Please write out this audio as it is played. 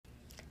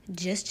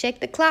Just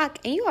check the clock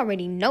and you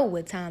already know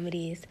what time it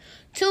is.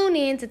 Tune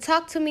in to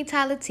Talk to Me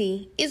Tyler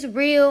T. It's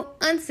real,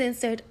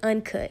 uncensored,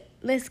 uncut.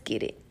 Let's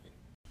get it.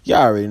 Y'all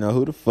already know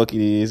who the fuck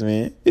it is,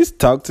 man. It's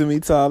Talk to Me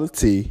Tyler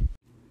T.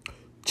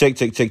 Check.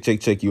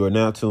 You are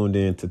now tuned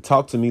in to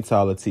Talk to Me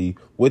Tyler T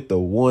with the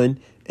one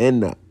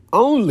and the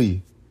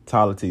only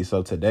Tyler T.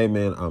 So today,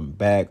 man, I'm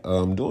back.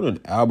 I'm doing an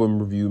album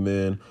review,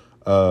 man.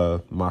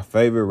 My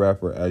favorite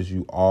rapper, as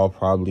you all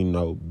probably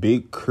know,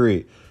 Big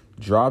K.R.I.T.,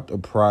 dropped a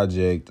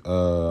project.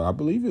 I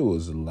believe it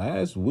was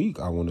last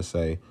week, I want to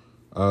say.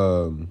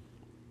 Yeah,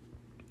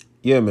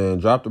 man,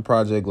 dropped a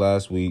project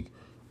last week.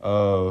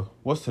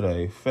 What's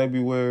today?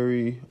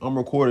 February. I'm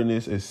recording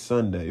this. It's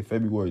Sunday,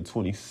 February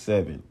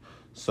 27th.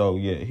 So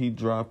yeah, he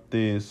dropped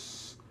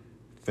this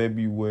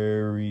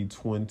February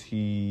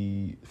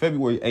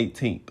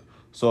 18th.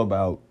 So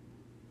about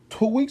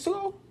 2 weeks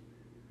ago,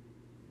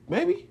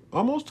 maybe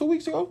almost 2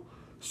 weeks ago.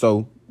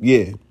 So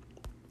yeah.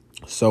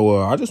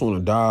 So I just want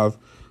to dive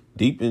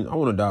deep in. I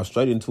want to dive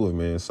straight into it,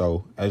 man.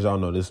 So as y'all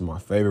know, this is my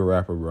favorite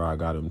rapper, bro. I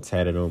got him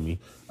tatted on me.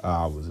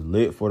 I was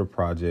lit for the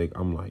project.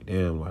 I'm like,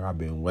 damn, like I've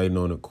been waiting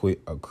on a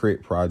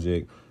K.R.I.T.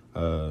 project.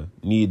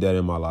 Need that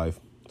in my life.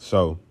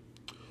 So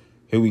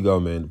here we go,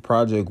 man. The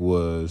project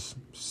was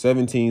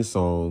 17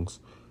 songs.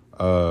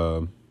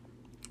 1,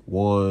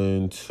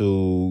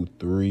 2,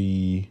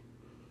 3,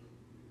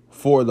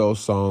 4 of those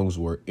songs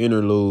were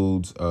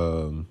interludes.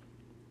 And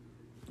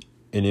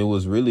it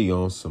was really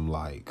on some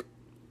like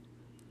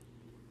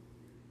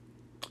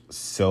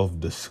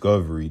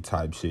self-discovery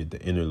type shit.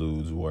 The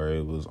interludes, where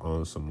it was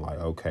on some like,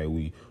 okay,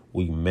 we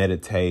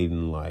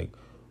meditating, like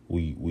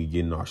we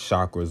getting our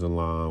chakras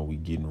aligned, we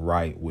getting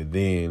right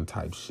within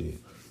type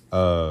shit.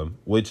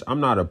 Which I'm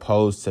not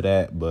opposed to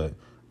that, but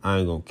I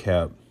ain't gonna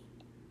cap.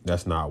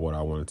 That's not what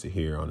I wanted to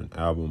hear on an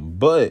album.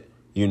 But,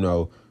 you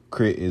know,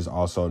 K.R.I.T. is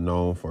also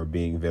known for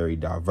being very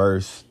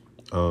diverse.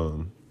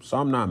 So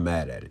I'm not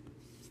mad at it.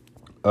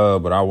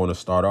 But I want to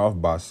start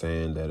off by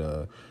saying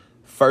that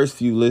first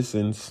few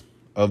listens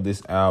of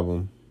this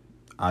album,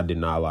 I did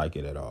not like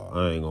it at all.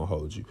 I ain't gonna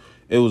hold you.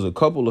 It was a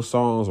couple of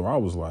songs where I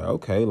was like,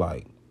 okay,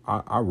 like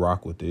I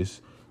rock with this.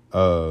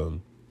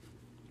 You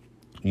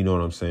know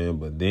what I'm saying?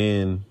 But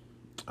then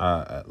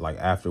like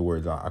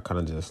afterwards, I kind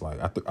of just like,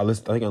 I think I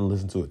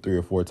listened to it 3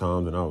 or 4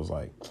 times, and I was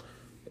like,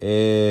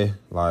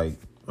 like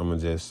I'm gonna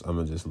just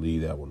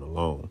leave that one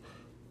alone.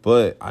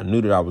 But I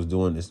knew that I was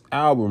doing this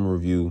album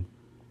review,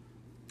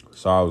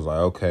 so I was like,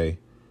 okay,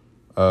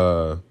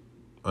 I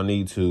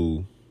need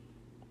to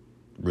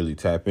really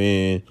tap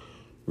in,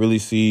 really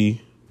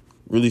see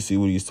what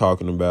he's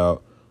talking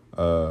about,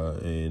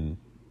 and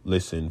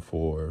listen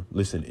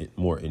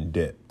more in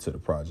depth to the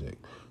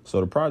project. So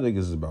the project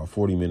is about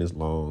 40 minutes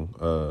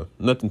long.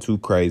 Nothing too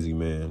crazy,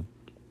 man.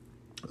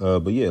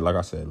 But yeah, like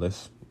I said,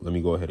 let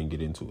me go ahead and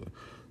get into it.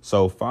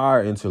 So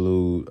Fire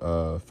interlude,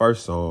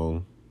 first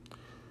song,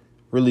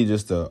 really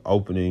just the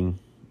opening,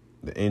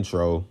 the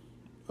intro.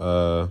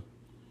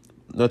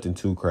 Nothing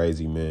too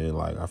crazy, man.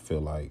 Like I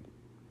feel like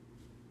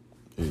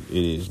it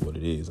is what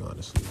it is,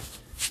 honestly.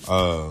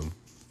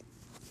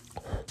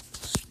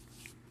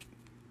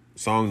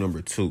 Song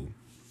number 2,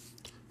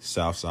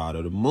 South Side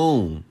of the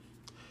Moon.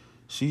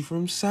 She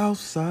from South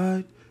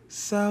Side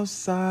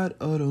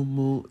of the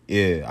Moon.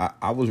 Yeah,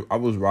 I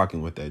was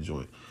rocking with that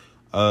joint.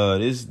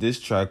 This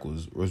track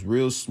was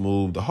real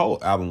smooth. The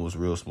whole album was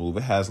real smooth.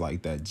 It has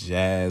like that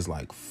jazz,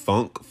 like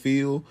funk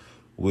feel,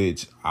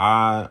 which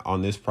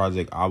on this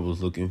project, I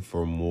was looking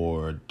for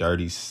more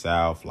Dirty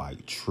South,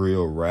 like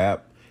trill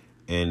rap.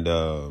 And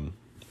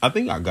I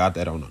think I got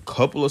that on a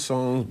couple of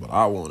songs, but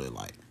I wanted,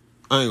 like,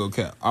 I ain't gonna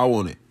cap, I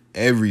wanted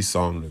every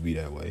song to be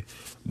that way.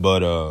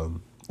 But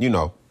you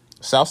know,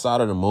 South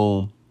Side of the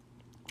Moon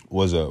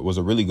was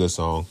a really good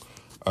song.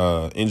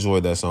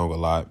 Enjoyed that song a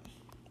lot.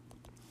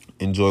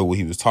 Enjoyed what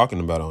he was talking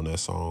about on that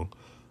song.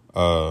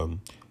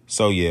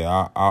 So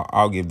yeah,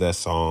 I'll give that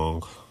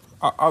song.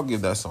 I'll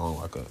give that song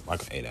like an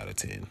 8 out of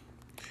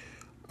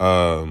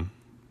 10.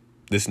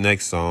 This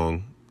next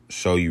song,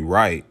 Show You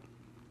Right.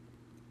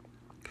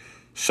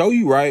 Show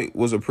You Right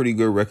was a pretty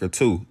good record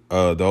too.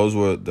 That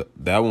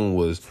one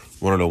was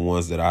one of the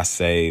ones that I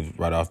saved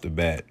right off the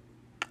bat.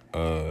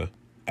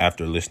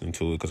 After listening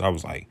to it, because I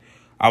was like,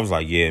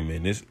 yeah,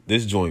 man,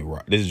 this joint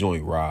raw.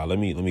 Let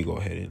me go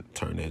ahead and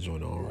turn that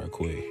joint on right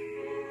quick.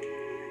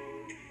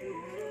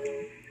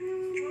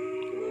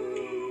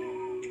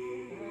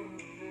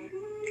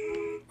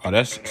 Oh,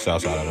 that's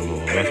South Side of the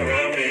Moon. That's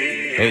right.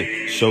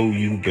 Hey, show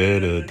you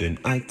better than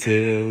I tell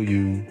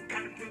you.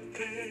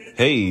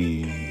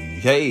 Hey.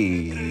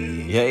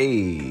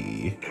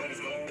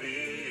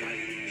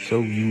 Show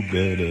you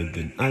better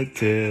than I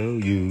tell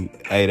you.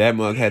 Hey, that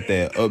mug had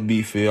that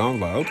upbeat feel. I was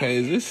like, okay,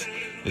 is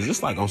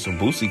this like on some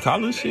Boosie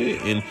Collins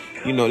shit? And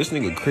you know, this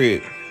nigga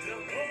K.R.I.T.,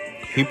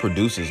 he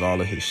produces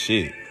all of his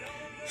shit.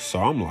 So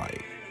I'm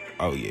like,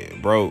 oh yeah,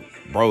 bro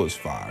is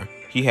fire.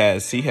 He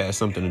has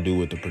something to do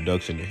with the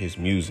production of his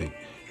music.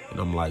 And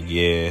I'm like,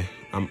 yeah,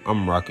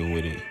 I'm rocking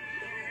with it.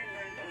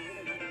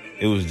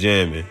 It was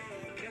jamming.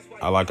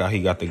 I like how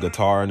he got the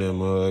guitar in that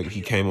mug.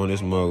 He came on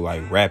this mug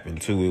like rapping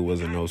too. It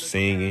wasn't no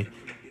singing.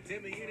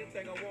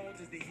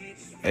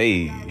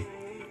 Hey.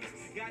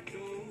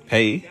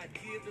 Hey.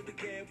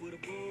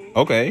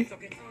 Okay.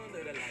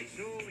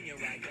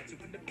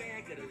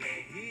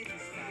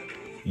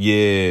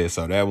 Yeah,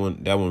 so that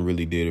one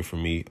really did it for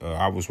me.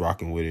 I was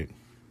rocking with it.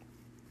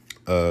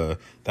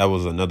 That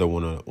was another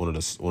one of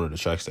the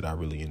tracks that I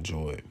really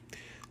enjoyed.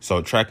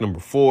 So track number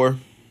four,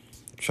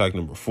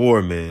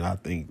 man. I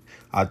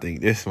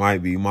think this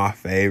might be my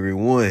favorite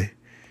one.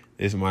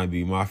 This might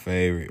be my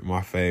favorite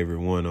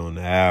one on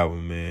the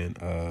album,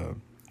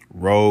 man.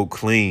 Road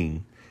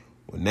Clean.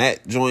 When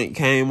that joint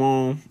came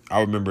on,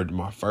 I remember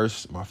my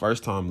first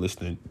time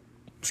listening.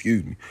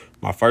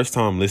 My first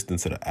time listening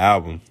to the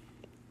album.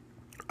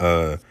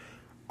 I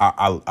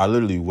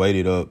literally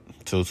waited up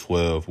till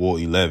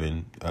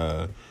 11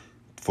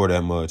 for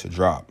that mug to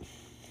drop.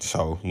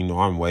 So,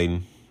 I'm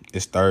waiting.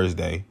 It's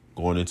Thursday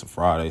going into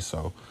Friday.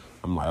 So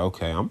I'm like,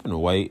 okay, I'm going to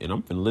wait and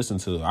I'm going to listen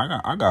to,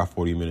 I got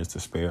 40 minutes to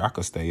spare. I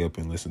could stay up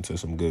and listen to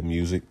some good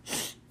music.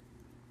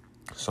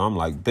 So I'm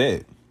like,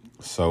 bet.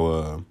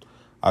 So,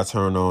 I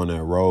turned on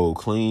that Road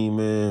Clean,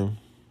 man.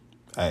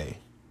 Hey,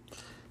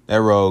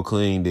 that Road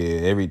Clean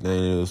did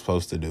everything it was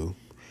supposed to do.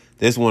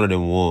 This one of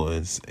them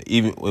ones.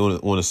 Even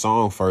when the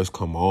song first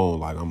come on,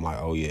 like I'm like,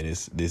 oh yeah,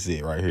 this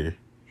it right here.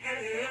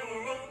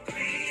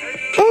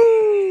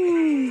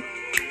 Ooh.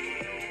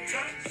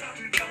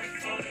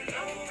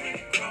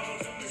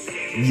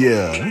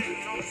 Yeah.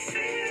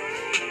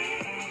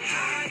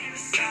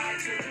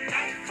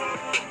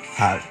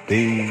 Hot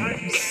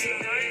things.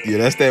 Yeah,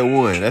 that's that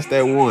one. That's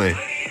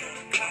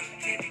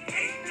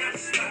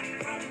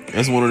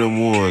one of them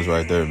ones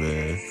right there,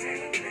 man.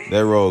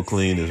 That Road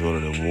Clean is one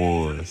of them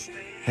ones.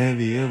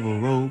 Have you ever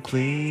rolled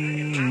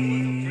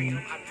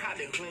clean?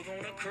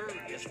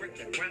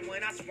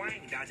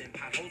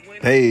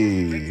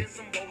 Hey.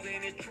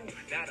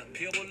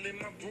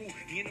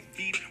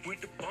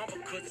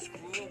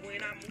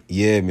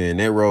 Yeah, man,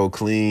 that Road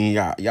Clean.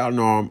 Y'all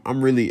know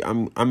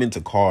I'm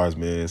into cars,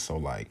 man. So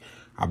like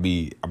I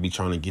be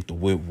trying to get the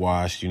whip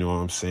washed, you know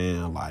what I'm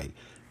saying? Like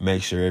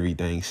make sure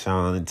everything's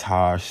shining,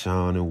 tires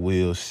shining,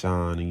 wheels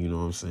shining, you know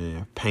what I'm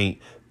saying?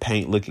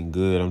 Paint looking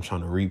good. I'm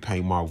trying to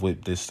repaint my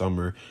whip this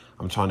summer.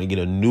 I'm trying to get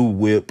a new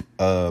whip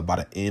by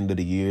the end of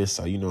the year.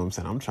 So you know what I'm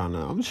saying? I'm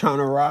trying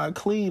to ride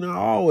clean. I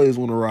always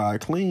want to ride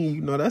clean.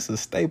 You know, that's a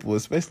staple,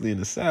 especially in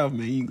the South,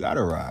 man. You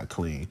gotta ride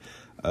clean.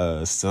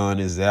 Sun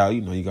is out,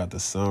 you got the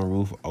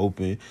sunroof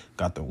open,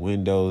 got the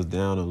windows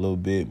down a little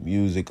bit,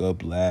 music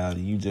up loud,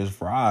 and you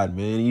just ride,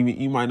 man.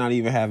 You might not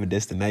even have a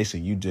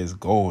destination. You just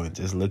going,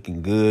 just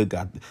looking good.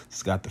 Got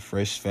the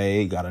fresh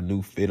fade, got a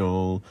new fit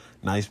on,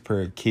 nice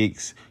pair of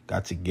kicks,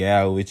 got your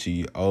gal with you,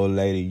 your old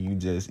lady. You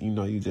just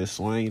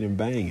swinging and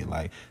banging.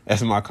 Like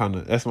that's my kind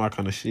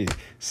of shit.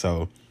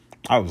 So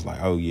I was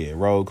like, oh yeah,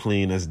 Road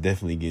Clean. That's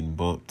definitely getting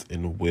bumped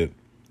in the whip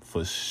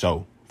for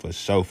sure.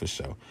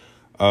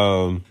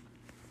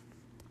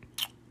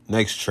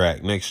 Next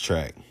track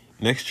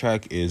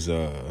is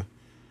the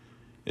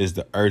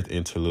Earth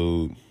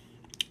interlude.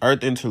 I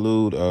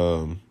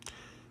ain't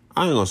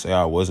gonna say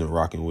I wasn't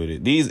rocking with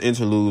it. These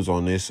interludes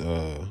on this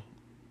album,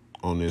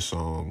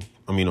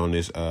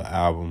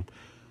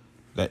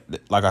 that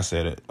like I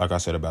said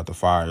about the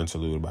fire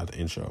interlude, about the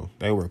intro,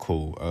 they were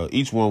cool.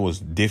 Each one was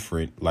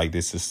different. Like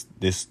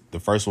the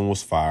first one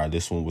was fire,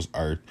 this one was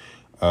Earth.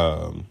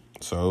 So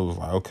it was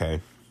like, okay,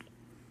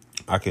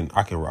 I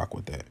can rock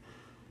with that.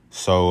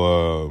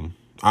 So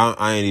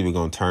I ain't even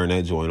gonna turn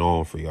that joint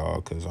on for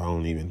y'all because I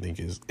don't even think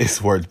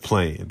it's worth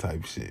playing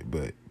type shit.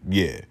 But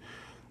yeah,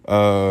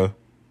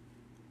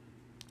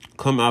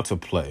 Come Out to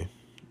Play.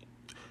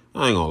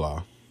 I ain't gonna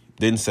lie,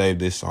 didn't save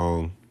this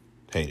song,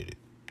 hated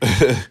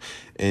it,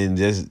 and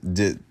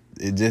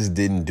it just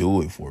didn't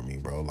do it for me,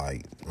 bro.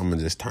 Like I'm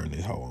gonna just turn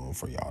this hoe on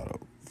for y'all to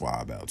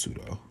vibe out to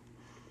though.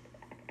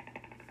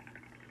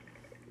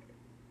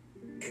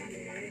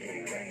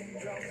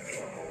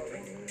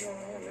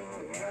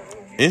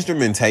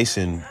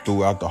 Instrumentation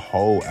throughout the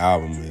whole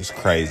album is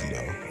crazy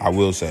though. I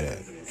will say that.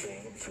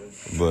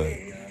 But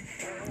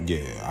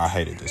yeah, I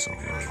hated this song,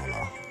 I ain't gonna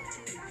lie.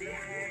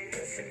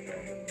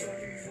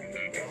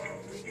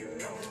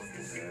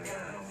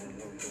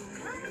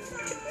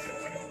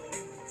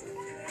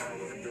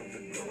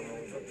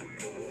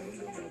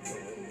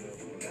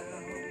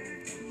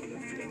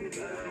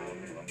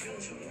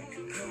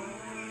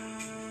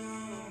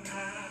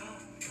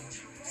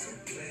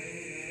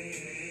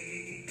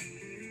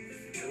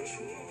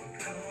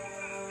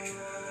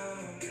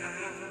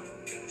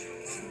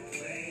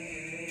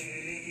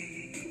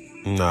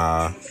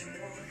 Nah,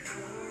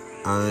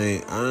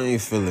 I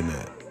ain't feeling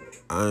that.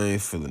 I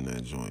ain't feeling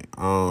that joint.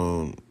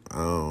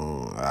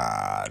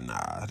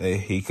 Nah.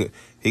 He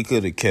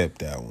could have kept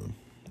that one,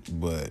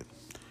 but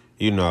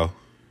you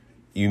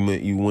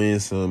win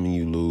some and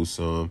you lose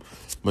some.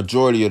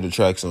 Majority of the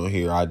tracks on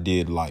here I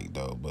did like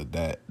though, but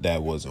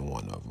that wasn't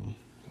one of them.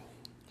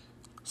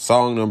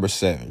 Song number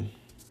 7,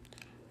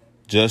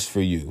 Just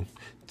For You.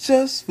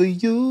 just for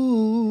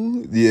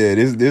you. Yeah,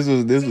 this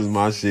was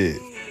my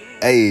shit.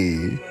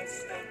 Hey.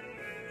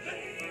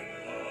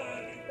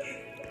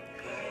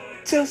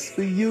 Just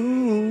for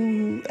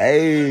you.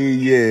 Hey,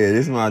 yeah,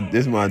 this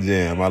my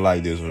jam. I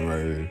like this one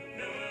right here.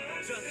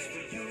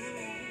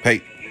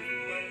 Hey.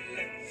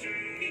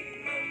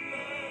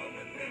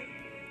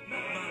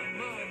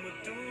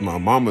 My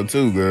mama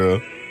too,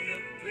 girl.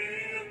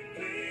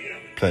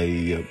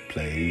 Play up.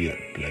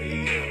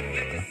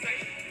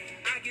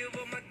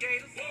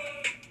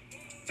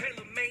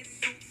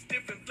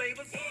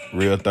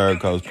 Real Third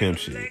Coast pimp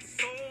shit.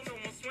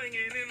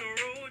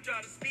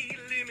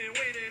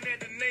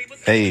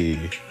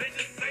 Hey.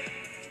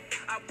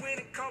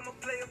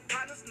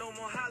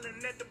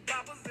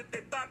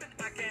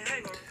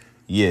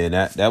 Yeah,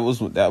 that was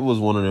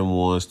one of them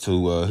ones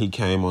too. He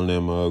came on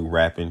them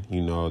rapping.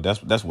 You know,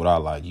 that's what I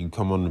like. You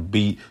come on the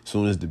beat,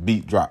 soon as the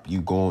beat drop,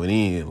 you going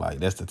in. Like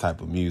that's the type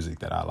of music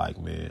that I like,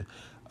 man.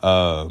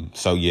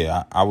 So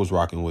yeah, I was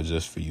rocking with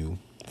Just For You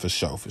for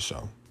sure.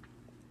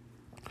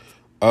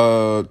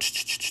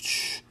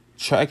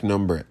 Track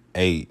number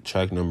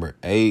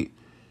 8.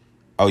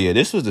 Oh yeah,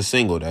 this was the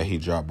single that he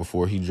dropped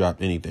before he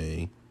dropped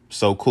anything.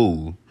 So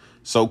Cool.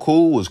 So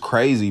Cool was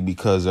crazy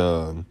because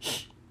I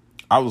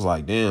was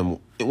like, damn.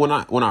 When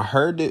I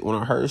heard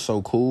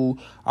So Cool,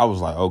 I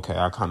was like, okay,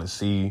 I kind of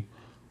see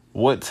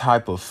what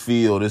type of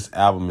feel this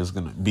album is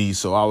gonna be.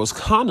 So I was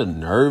kind of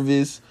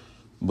nervous,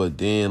 but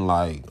then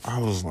like I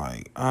was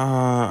like,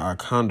 I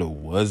kind of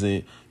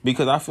wasn't,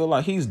 because I feel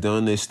like K.R.I.T. has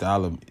done this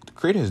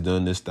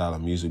style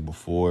of music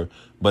before,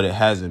 but it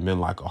hasn't been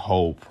like a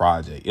whole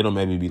project. It'll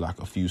maybe be like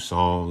a few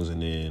songs,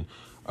 and then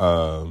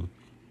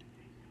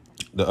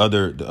the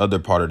other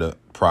part of the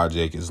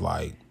project is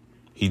like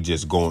he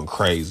just going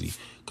crazy.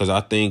 Cause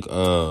I think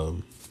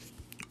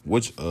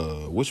which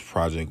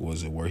project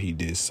was it where he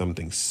did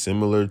something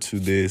similar to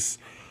this?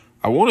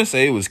 I want to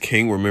say it was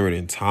King Remembered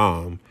in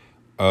Time.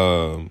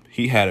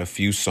 He had a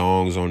few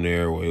songs on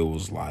there where it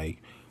was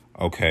like,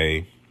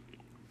 okay,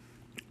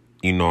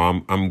 you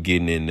know, I'm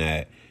getting in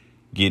that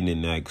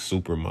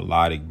super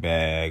melodic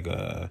bag.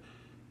 The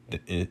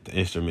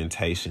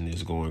instrumentation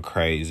is going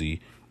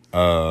crazy.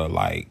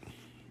 Like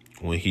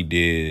when he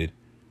did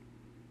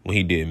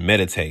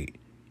Meditate.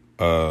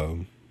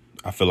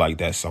 I feel like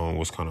that song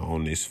was kind of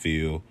on this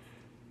feel.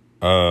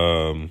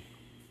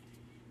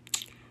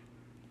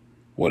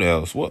 What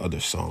else? What other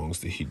songs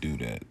did he do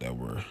that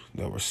were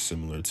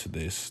similar to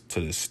this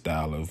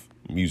style of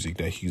music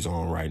that he's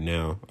on right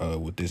now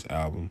with this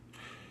album?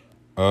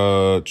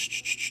 There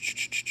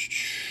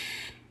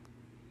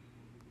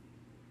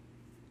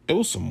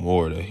was some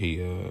more that he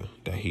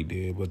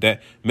did, but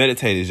that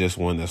Meditate is just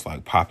one that's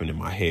like popping in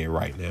my head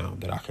right now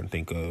that I can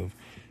think of.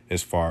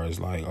 As far as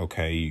like,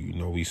 okay, you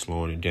know, we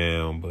slowing it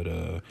down, but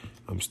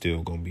I'm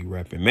still gonna be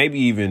rapping.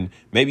 Maybe even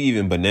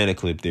Banana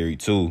Clip Theory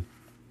too,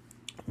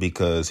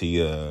 because he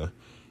had,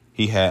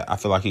 I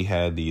feel like he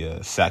had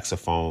the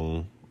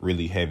saxophone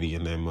really heavy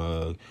in that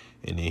mug,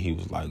 and then he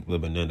was like the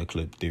Banana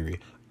Clip Theory.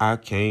 I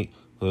can't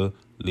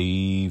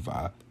believe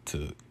I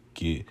took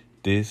it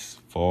this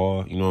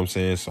far. You know what I'm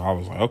saying? So I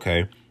was like,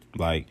 okay,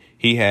 like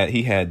he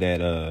had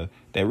that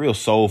real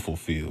soulful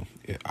feel,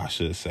 I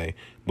should say.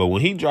 But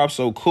when he dropped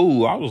So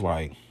Cool, I was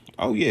like,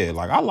 oh yeah,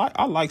 like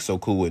I like So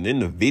Cool. And then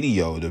the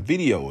video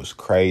was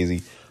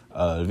crazy.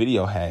 The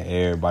video had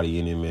everybody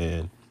in it,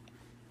 man.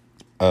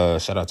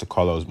 Shout out to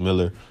Carlos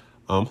Miller.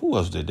 Who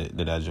else did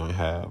that joint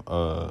have?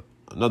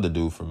 Another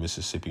dude from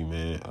Mississippi,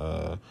 man.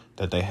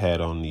 That they had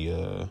on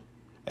the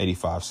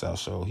 85 South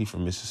show. He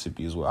from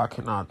Mississippi as well. I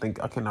cannot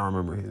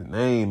remember his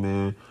name,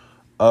 man.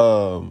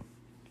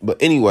 But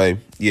anyway,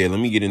 yeah, let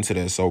me get into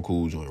that So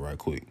Cool joint right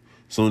quick.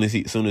 Soon as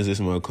this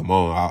one come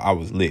on, I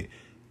was lit.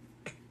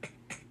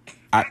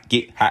 I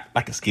get hot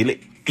like a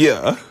skillet.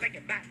 Yeah.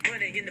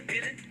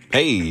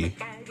 Hey.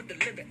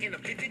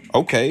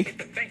 Okay.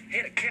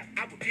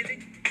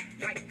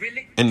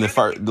 And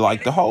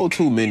the whole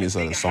 2 minutes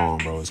of the song,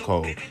 bro, is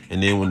cold.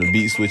 And then when the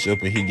beat switch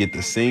up and he get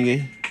to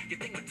singing,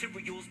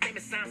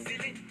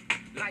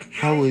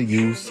 how are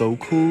you so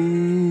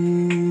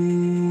cool?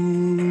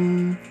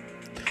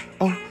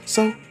 Oh,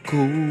 so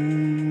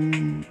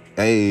cool.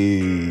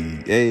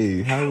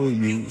 Hey, how are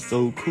you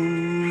so cool?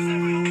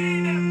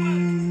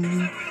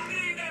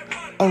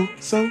 Oh,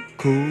 so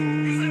cool.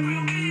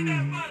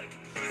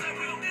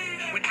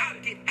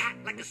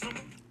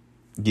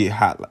 Get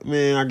hot,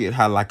 man. I get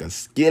hot like a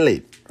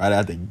skillet right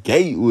out the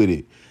gate with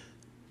it.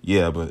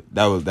 Yeah, but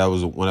that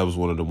was one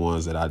of the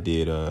ones that I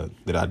did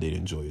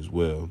enjoy as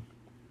well.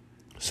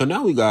 So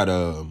now we got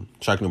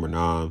track number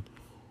 9,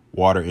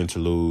 Water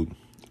Interlude.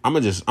 I'm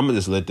gonna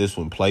just let this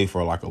one play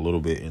for like a little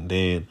bit, and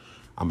then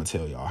I'm gonna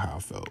tell y'all how I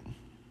felt.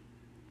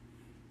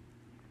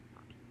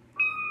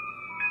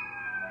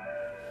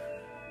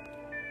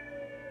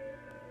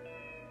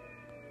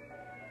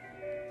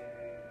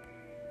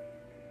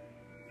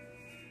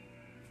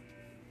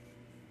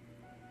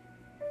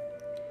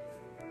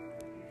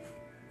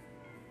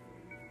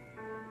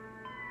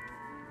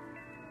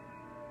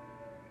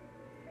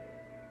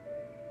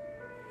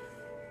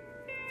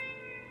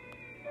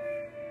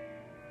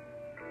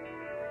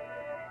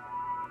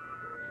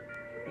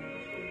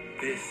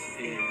 This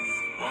is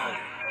water,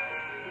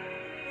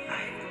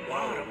 like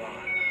water,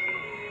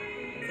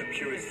 the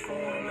purest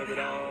form of it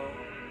all.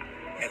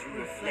 As we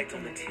reflect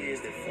on the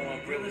tears that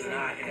form rivers in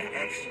our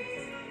interactions,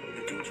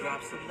 the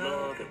dewdrops of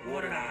love that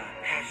watered our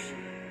passion.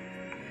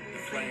 The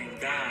flame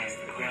dies,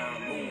 the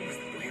ground moves,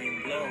 the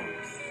wind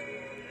blows.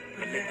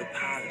 But let the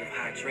positive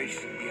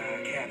hydration be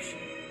our caption.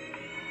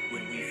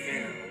 When we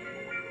film,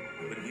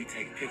 when we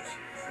take pictures,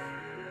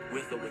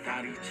 with or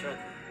without each other,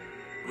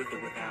 with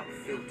or without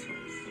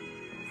filters,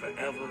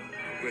 forever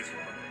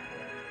original.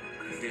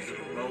 Cause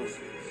digital roses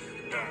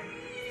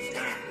don't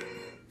die.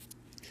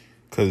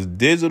 Cause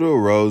digital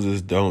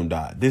roses don't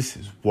die. This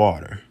is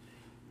water.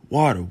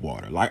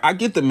 Water. Like, I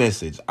get the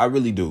message. I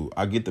really do.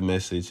 I get the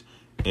message.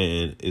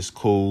 And it's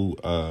cool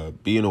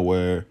being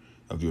aware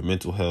of your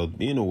mental health,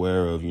 being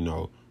aware of,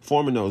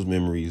 forming those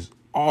memories,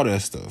 all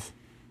that stuff.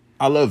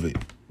 I love it.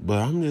 But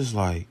I'm just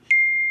like,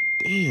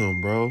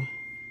 damn, bro.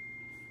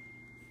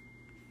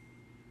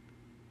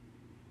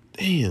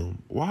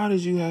 Damn, why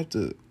did you have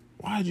to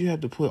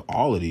put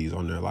all of these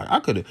on there? Like, I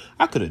could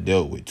have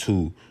dealt with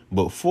 2,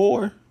 but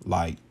 4,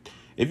 like,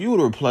 if you would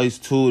have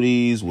replaced 2 of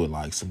these with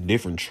like some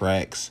different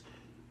tracks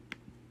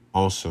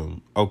on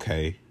some,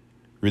 okay,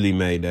 really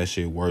made that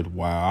shit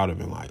worthwhile, I'd have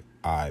been like,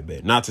 I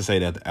bet. Not to say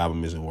that the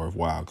album isn't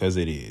worthwhile, because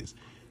it is,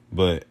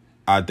 but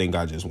I think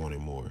I just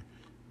wanted more,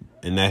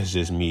 and that's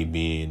just me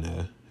being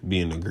a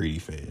greedy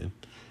fan.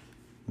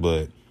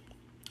 But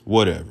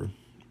whatever.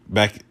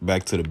 Back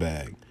to the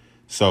bag.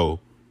 So,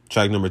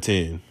 track number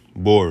 10,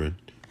 Boring.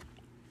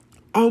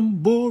 I'm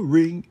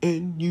boring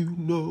and you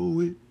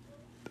know it.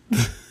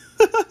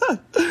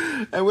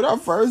 And when I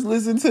first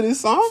listened to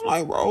this song, I'm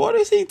like, bro, what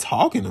is he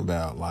talking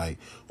about? Like,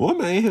 what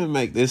made him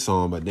make this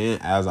song? But then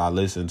as I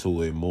listened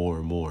to it more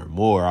and more and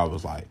more, I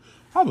was like,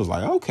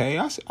 okay,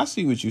 I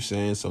see what you're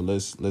saying. So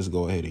let's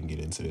go ahead and get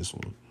into this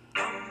one.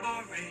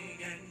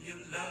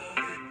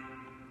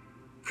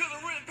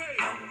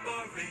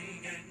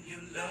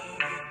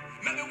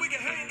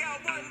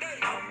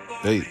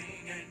 Hey.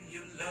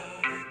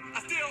 I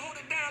still hold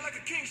it down like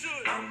a king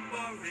should. I'm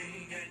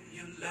boring and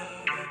you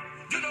love it.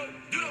 You know,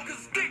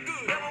 cause it's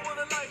good. Never want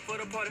a life for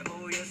the party.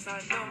 Oh, yes,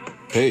 I know.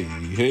 Hey.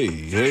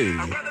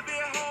 I'd rather be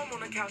at home on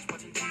the couch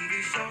watching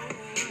TV shows.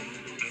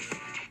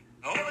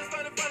 I always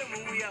find it funny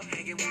when we out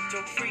hanging with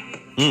your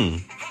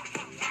friends.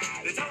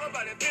 They talk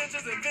about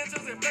adventures and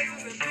places and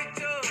pictures.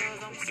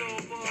 I'm so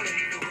bored.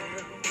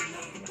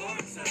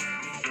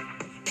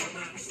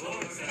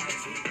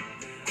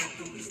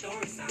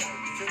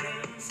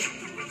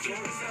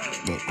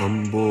 But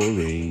I'm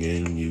boring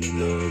and you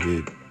love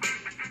it.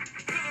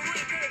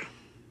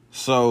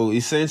 So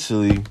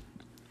essentially,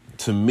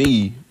 to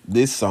me,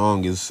 this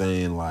song is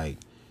saying like,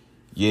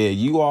 yeah,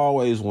 you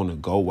always want to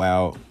go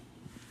out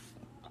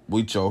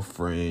with your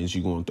friends.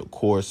 You want the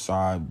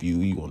courtside view.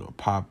 You want to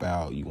pop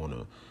out. You want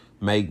to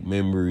make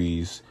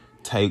memories,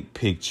 take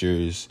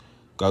pictures,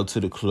 go to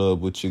the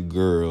club with your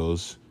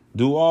girls,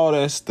 do all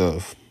that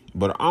stuff.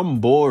 But I'm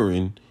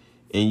boring,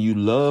 and you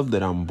love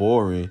that I'm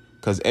boring,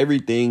 because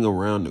everything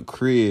around the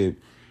crib,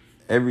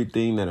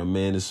 everything that a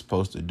man is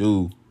supposed to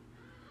do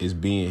is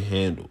being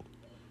handled.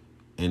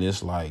 And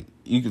it's like,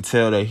 you can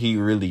tell that he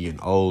really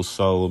an old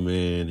soul,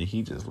 man. And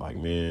he just like,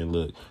 man,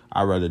 look,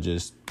 I'd rather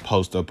just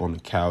post up on the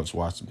couch,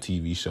 watch some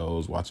TV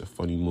shows, watch a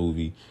funny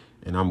movie,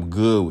 and I'm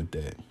good with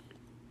that.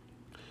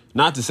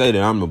 Not to say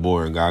that I'm the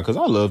boring guy, because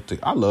I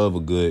love a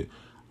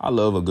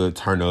good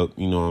turn up,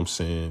 you know what I'm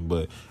saying?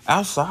 But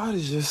outside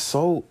is just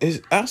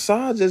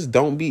outside just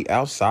don't be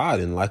outside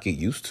and like it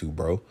used to,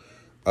 bro.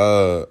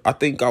 I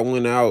think I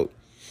went out,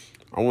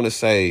 I want to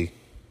say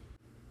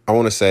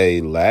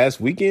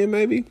last weekend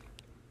maybe.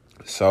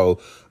 So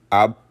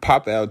I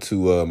pop out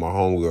to my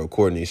homegirl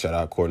Courtney. Shout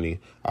out Courtney.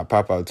 I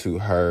pop out to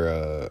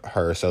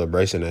her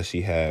celebration that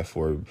she had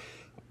for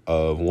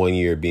 1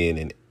 year being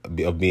an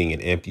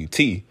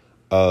amputee.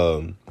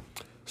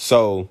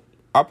 So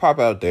I pop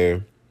out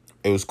there.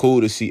 It was cool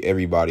to see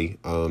everybody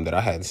that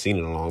I hadn't seen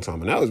in a long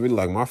time, and that was really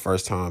like my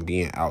first time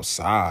being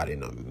outside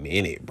in a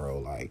minute, bro.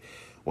 Like,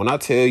 when I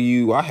tell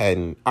you, I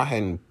hadn't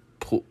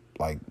pulled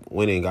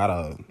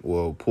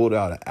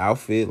out an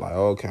outfit, like,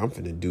 okay, I'm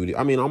finna do this.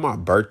 I mean, on my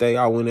birthday,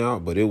 I went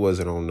out, but it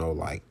wasn't on no,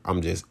 like,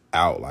 I'm just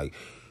out, like,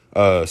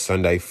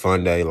 Sunday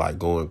fun day, like,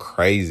 going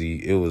crazy.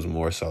 It was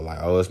more so like,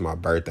 oh, it's my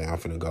birthday, I'm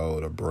finna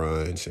go to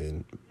brunch,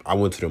 and I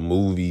went to the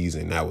movies,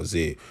 and that was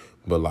it.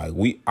 But, like,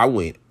 I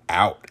went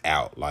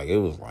out, like, it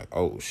was like,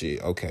 oh,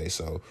 shit, okay,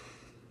 so,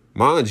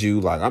 mind you,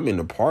 like, I'm in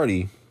the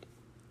party,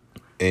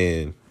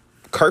 and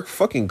Kirk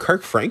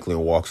Franklin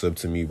walks up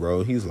to me,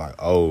 bro. He was like,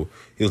 oh,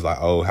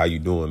 how you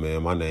doing,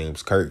 man? My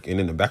name's Kirk.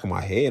 And in the back of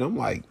my head, I'm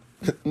like,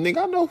 nigga,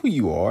 I know who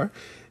you are.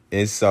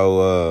 And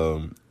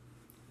so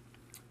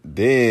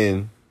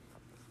then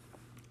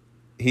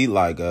he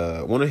like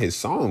one of his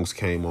songs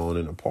came on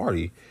in the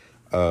party.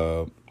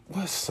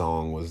 What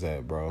song was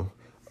that, bro?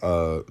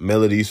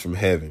 Melodies from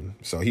Heaven.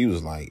 So he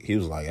was like,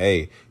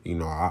 hey, you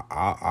know,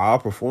 I'll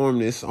perform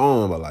this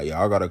song, but like,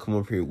 y'all gotta come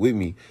up here with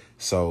me.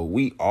 So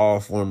we all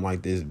formed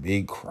like this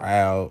big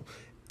crowd,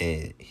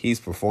 and he's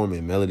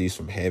performing Melodies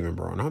from Heaven,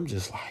 bro. And I'm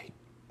just like,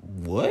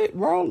 what,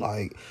 bro?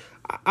 Like,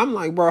 I'm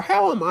like, bro,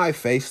 how am I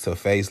face to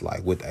face,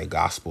 like, with a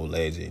gospel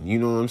legend? You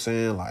know what I'm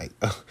saying? Like,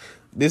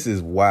 this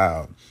is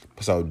wild.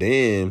 So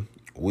then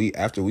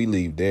after we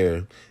leave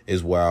there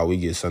is wild. We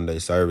get Sunday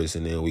service,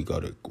 and then we go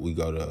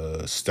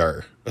to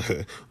Stir.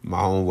 My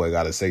homeboy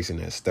got a section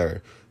at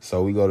Stir.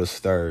 So we go to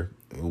Stir.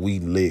 We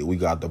lit. We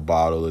got the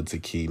bottle of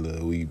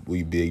tequila. We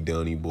big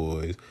Dunny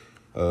boys.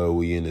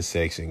 We in the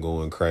section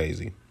going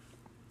crazy.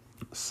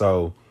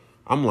 So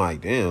I'm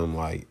like, damn,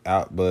 like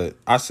out. But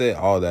I said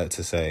all that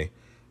to say,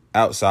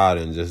 outside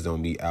and just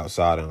don't be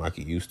outside and like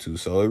it used to.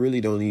 So it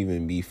really don't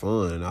even be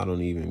fun. And I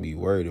don't even be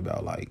worried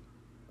about like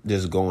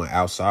just going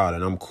outside.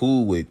 And I'm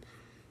cool with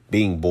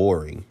being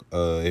boring,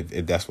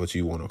 if that's what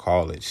you want to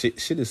call it.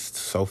 Shit is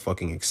so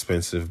fucking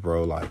expensive,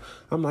 bro. Like,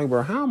 I'm like,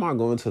 bro, how am I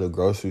going to the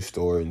grocery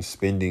store and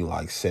spending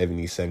like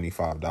 $70,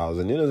 $75?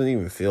 And it doesn't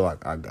even feel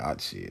like I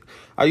got shit.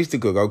 I used to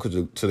go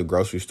to the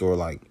grocery store,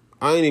 like,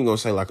 I ain't even gonna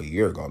say like a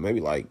year ago,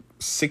 maybe like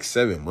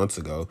 6-7 months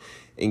ago,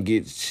 and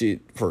get shit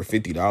for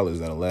 $50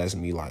 that'll last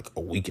me like a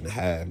week and a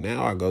half.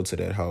 Now I go to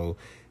that hoe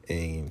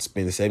and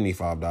spend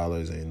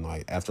 $75, and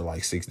like after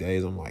like 6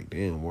 days, I'm like,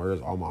 damn, where's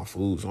all my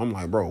food? So I'm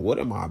like, bro, what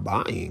am I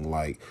buying?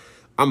 Like,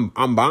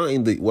 I'm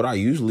buying what I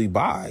usually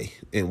buy,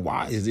 and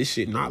why is this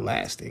shit not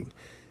lasting?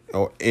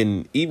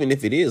 And even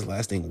if it is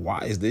lasting,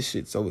 why is this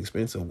shit so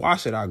expensive? Why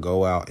should I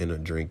go out and a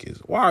drink is?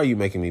 Why are you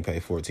making me pay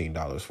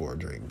 $14 for a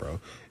drink, bro?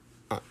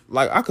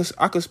 Like I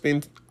could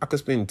spend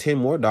 $10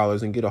 more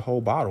and get a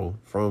whole bottle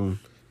from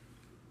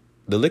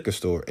the liquor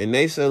store, and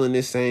they selling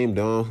this same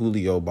Don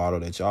Julio bottle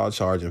that y'all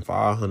charging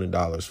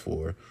 $500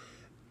 for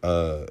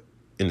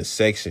in the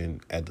section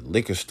at the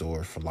liquor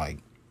store for like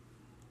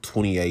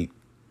 $28,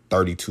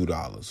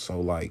 $32. So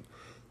like,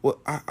 what?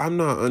 I'm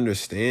not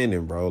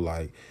understanding, bro.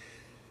 Like,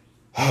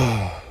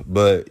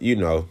 but you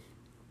know,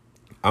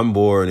 I'm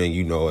bored, and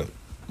you know it.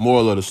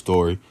 Moral of the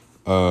story,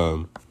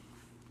 and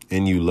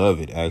you love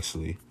it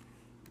actually.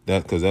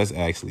 Because that's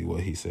actually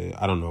what he said.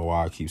 I don't know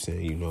why I keep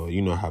saying,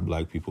 you know how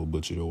black people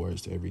butcher the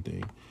words to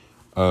everything.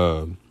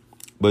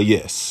 But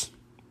yes,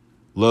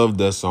 love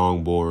that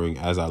song Boring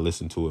as I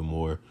listen to it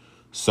more.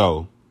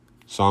 So,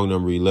 song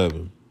number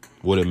 11,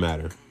 Would It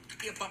Matter?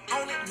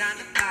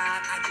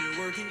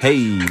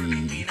 Hey.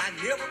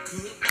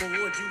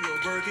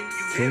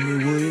 Tell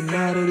me, would it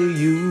matter to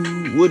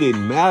you? Would it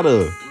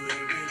matter?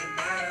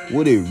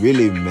 Would it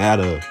really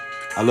matter?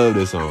 I love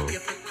this song.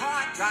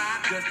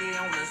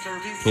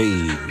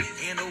 Hey.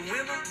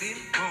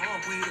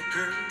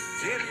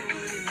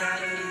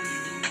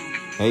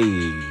 Hey.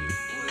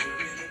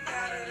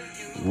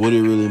 Would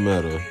it really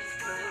matter?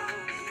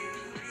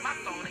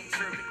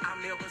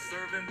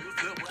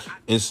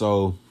 And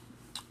so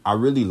I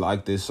really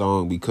like this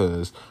song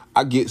because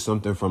I get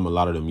something from a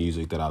lot of the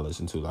music that I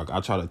listen to. Like, I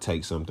try to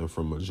take something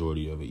from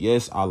majority of it.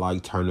 Yes, I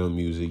like turn-up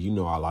music. You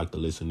know, I like to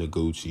listen to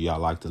Gucci. I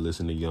like to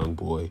listen to Young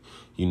Boy.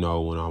 You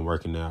know, when I'm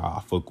working there,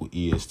 I fuck with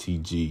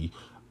ESTG.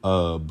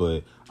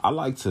 But I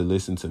like to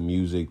listen to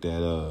music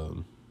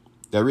that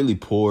really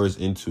pours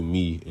into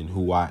me and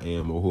who I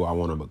am or who I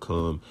want to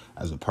become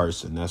as a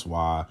person. That's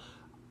why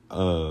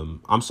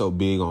I'm so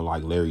big on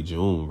like Larry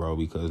June, bro,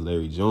 because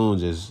Larry June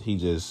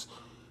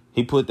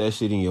he put that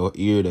shit in your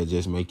ear that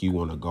just make you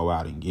want to go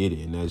out and get it,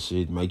 and that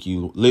shit make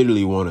you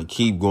literally want to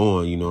keep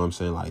going. You know what I'm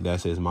saying? Like,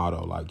 that's his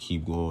motto, like,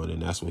 keep going,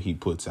 and that's what he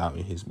puts out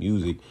in his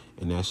music,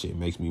 and that shit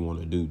makes me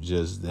want to do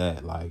just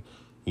that. Like,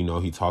 you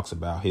know, he talks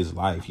about his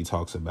life. He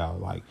talks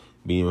about, like,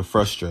 being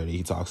frustrated.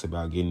 He talks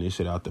about getting this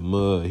shit out the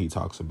mud. He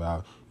talks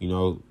about, you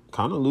know,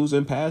 kind of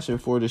losing passion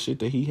for the shit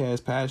that he has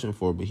passion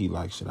for. But he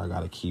like, shit, I got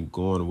to keep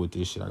going with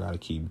this shit. I got to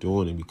keep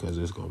doing it because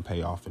it's going to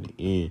pay off in the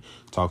end.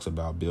 Talks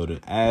about building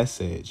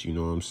assets. You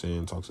know what I'm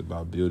saying? Talks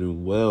about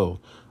building wealth.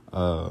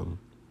 And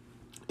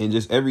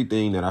just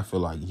everything that I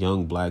feel like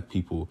young black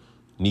people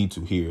need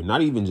to hear.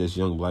 Not even just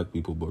young black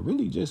people, but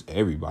really just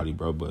everybody,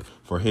 bro. But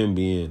for him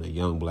being a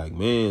young black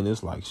man,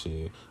 it's like,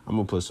 shit, I'm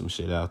going to put some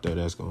shit out there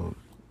that's going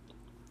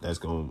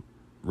to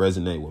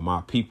resonate with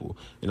my people.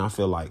 And I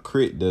feel like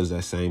Crit does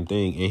that same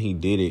thing, and he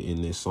did it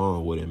in this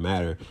song, Would It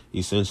Matter?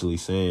 Essentially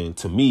saying,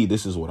 to me,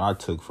 this is what I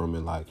took from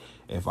it. Like,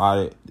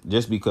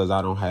 just because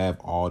I don't have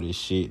all this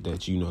shit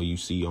that, you know, you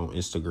see on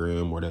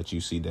Instagram or that you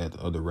see that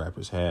the other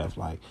rappers have,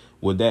 like,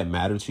 would that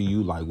matter to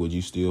you? Like, would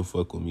you still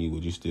fuck with me?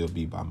 Would you still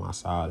be by my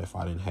side if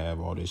I didn't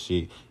have all this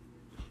shit?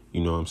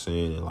 You know what I'm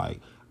saying? And like,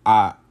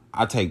 I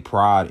take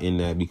pride in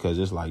that, because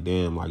it's like,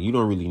 damn, like, you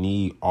don't really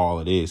need all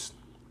of this,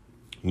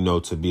 you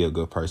know, to be a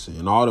good person.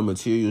 And all the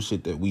material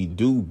shit that we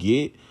do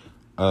get,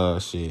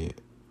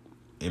 shit,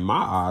 in my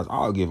eyes,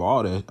 I'll give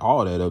all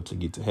that up to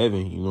get to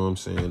heaven. You know what I'm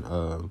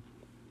saying?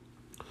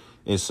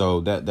 And so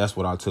that's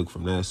what I took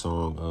from that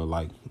song.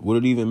 Like, would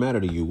it even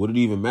matter to you? Would it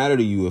even matter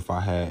to you if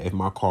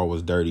my car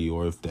was dirty,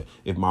 or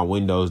if my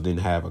windows didn't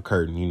have a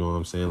curtain? You know what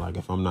I'm saying? Like,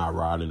 if I'm not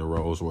riding a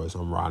Rolls Royce,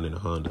 I'm riding a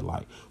Honda.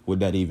 Like, would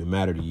that even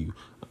matter to you?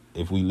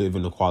 If we live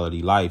in a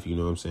quality life, you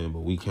know what I'm saying? But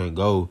we can't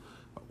go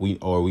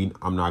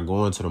I'm not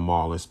going to the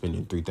mall and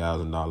spending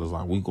 $3,000.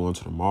 Like, we going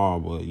to the mall,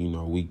 but you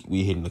know,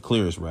 we hitting the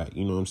clearance rack.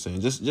 You know what I'm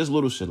saying? Just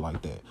little shit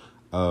like that.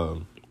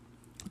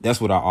 That's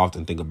what I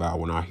often think about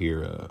when I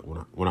hear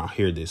when I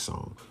hear this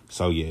song.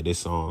 So yeah, this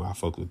song, I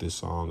fucked with this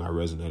song. I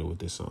resonated with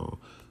this song,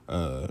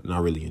 and I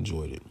really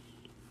enjoyed it.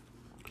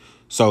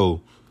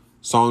 So,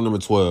 song number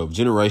 12,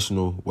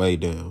 Generational, Way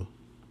Down.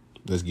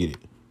 Let's get it.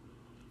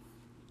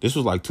 This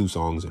was like 2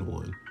 songs in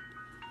one.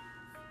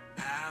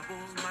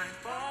 Apples might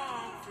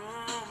fall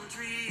from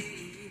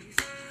trees,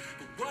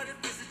 but what if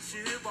it's a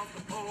chip off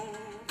the old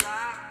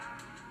block?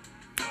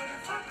 What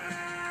if I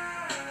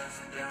pass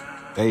it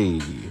down? Hey.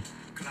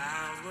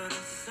 Clouds where the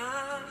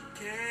sun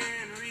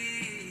can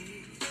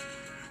reach.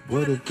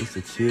 What if it's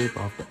a chip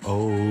off the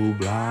old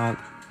block?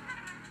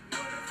 What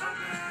if I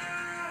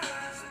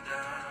pass it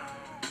down?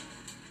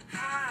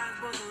 Highs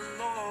but the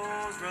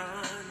laws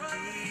run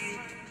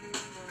deep.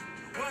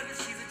 What if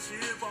she's a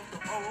chip off the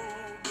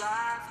old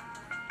block?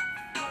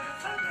 What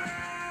if I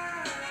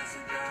pass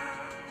it down?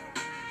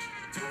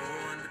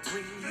 Torn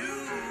between you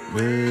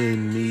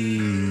And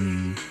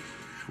me.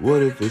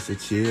 What if it's a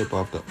chip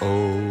off the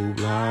old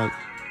block?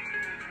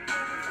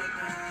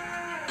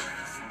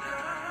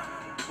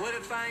 What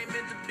if I ain't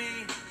meant to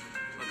be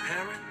a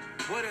parent?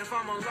 What if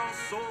I'm a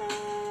lost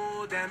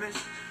soul damaged?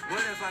 What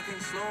if I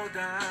can slow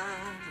down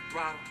the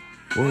throttle?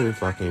 What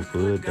if I can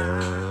put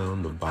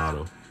down the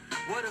bottle?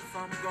 What if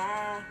I'm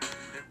gone?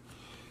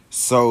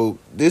 So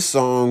this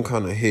song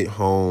kind of hit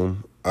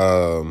home,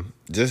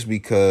 just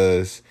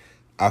because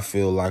I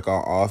feel like I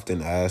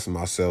often ask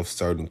myself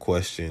certain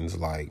questions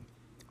like,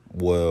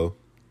 well,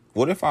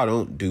 what if I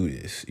don't do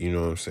this? You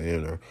know what I'm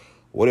saying? Or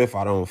what if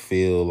I don't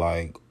feel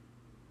like,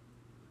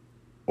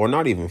 or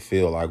not even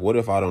feel like, what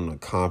if I don't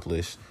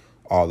accomplish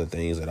all the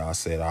things that I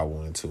said I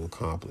wanted to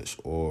accomplish?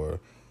 Or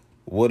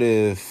what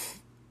if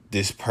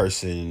this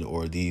person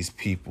or these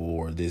people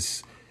or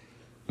this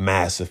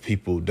mass of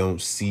people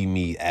don't see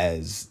me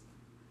as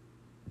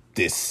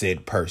this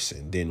said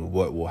person? Then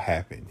what will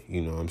happen?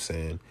 You know what I'm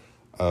saying?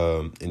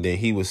 And then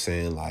he was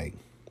saying, like,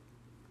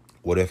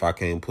 what if I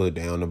can't put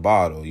down the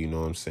bottle? You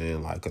know what I'm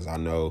saying? Like, because I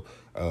know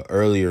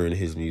earlier in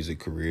his music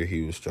career,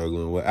 he was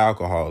struggling with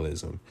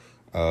alcoholism.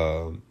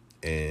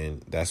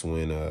 And that's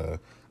when,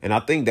 and I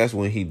think that's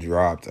when he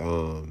dropped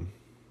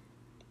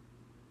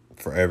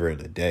Forever in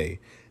a Day.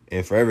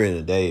 And Forever in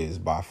a Day is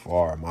by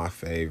far my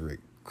favorite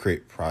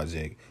Crit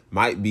project.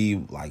 Might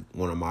be like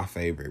one of my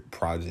favorite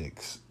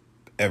projects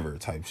ever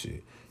type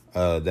shit.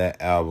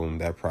 That album,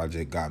 that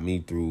project got me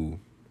through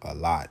a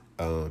lot.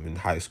 In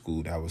high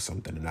school, that was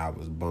something that I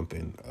was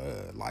bumping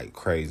like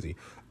crazy.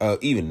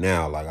 Even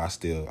now, like I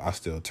still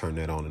turn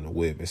that on in the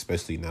whip,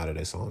 especially now that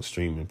it's on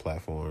streaming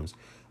platforms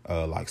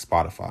like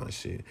Spotify and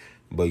shit.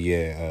 But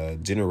yeah,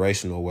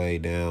 Generational, Way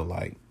Down,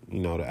 like, you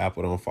know, the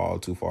apple don't fall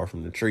too far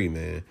from the tree,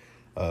 man.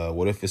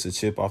 What if it's a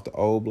chip off the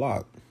old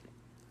block?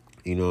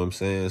 You know what I'm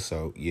saying?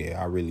 So yeah,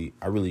 I really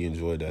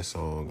enjoyed that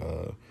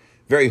song.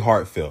 Very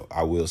heartfelt,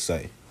 I will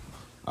say.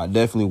 I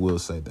definitely will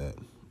say that.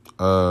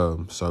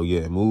 So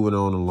yeah, moving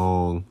on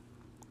along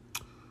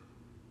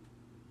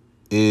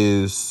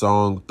is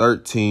song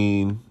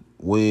 13,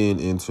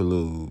 Wind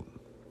Interlude.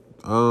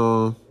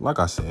 Like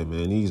I said,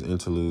 man, these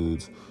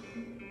interludes,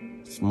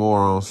 it's more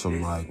on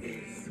some like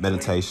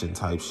meditation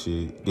type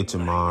shit. Get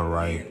your mind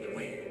right.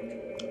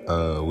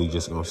 We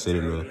just gonna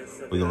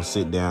we gonna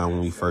sit down when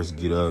we first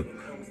get up,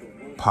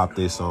 pop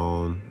this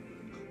on,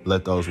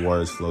 let those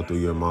words flow through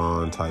your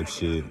mind type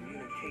shit,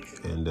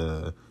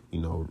 and you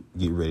know,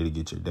 get ready to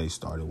get your day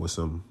started with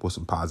some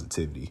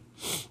positivity.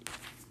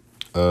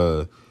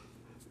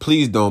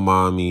 Please don't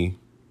mind me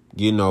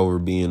getting over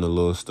being a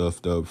little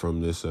stuffed up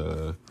from this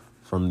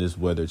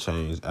weather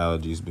change.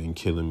 Allergies been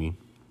killing me.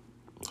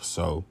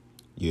 So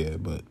yeah,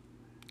 but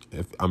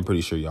I'm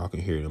pretty sure y'all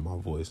can hear it in my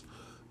voice.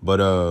 But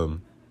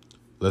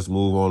let's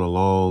move on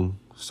along.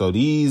 So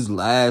these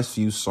last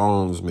few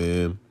songs,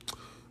 man,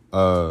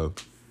 I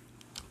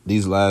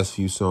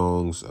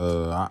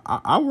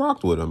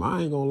rocked with them.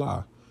 I ain't gonna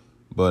lie.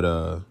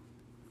 But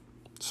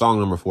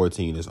song number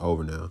 14 is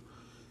Over Now.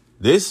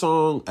 This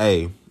song,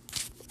 I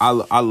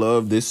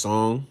love this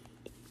song.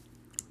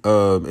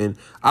 And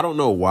I don't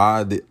know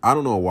why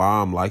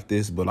I'm like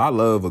this, but I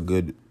love a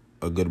good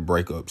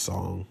breakup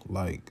song.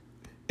 Like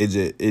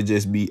it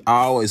just be,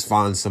 I always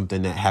find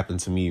something that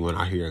happened to me when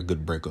I hear a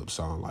good breakup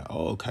song. Like,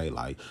 oh, okay,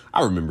 like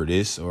I remember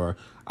this, or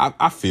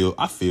I feel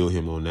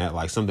him on that,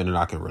 like something that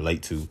I can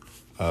relate to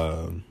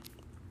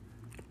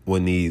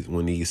when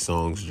these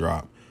songs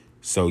drop.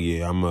 So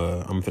yeah, I'm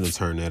finna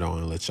turn that on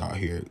and let y'all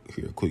hear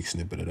a quick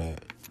snippet of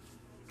that.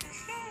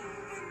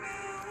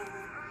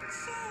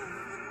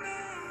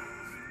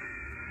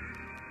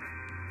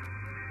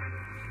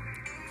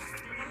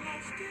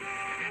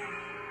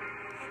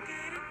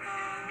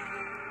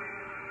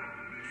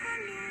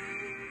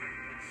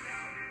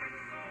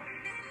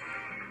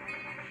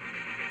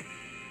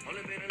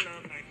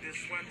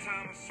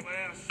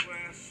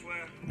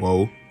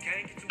 Whoa.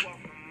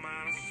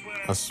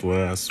 I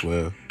swear.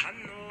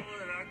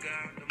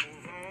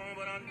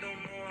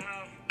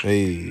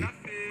 Hey.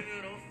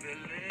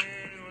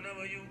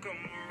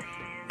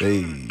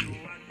 Hey.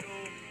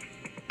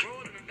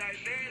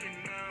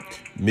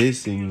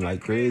 Missing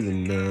like crazy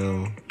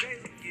now.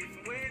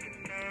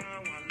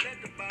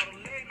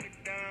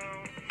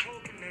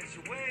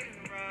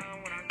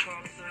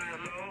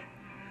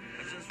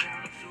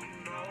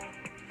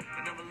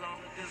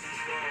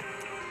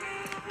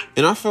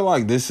 And I feel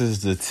like this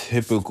is the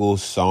typical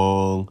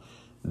song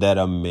that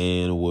a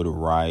man would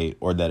write,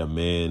 or that a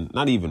man,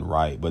 not even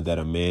write, but that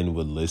a man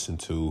would listen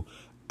to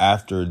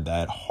after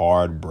that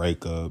hard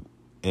breakup.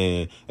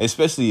 And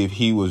especially if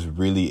he was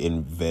really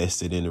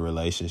invested in a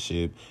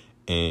relationship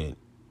and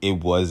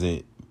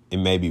it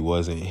maybe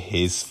wasn't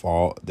his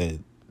fault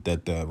that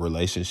the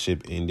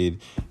relationship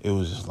ended. It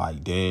was just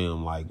like,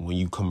 damn, like when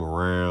you come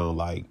around,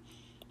 like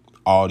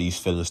all these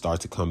feelings start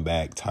to come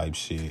back type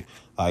shit.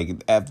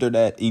 Like after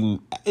that,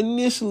 even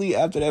initially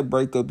after that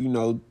breakup, you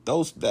know,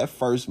 that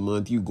first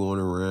month you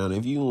going around,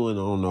 if you went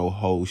on no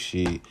whole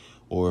shit,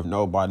 or if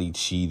nobody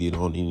cheated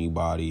on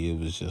anybody, it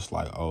was just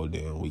like, oh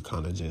damn, we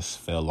kind of just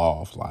fell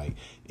off, like,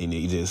 and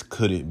it just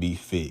couldn't be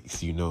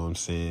fixed. You know what I'm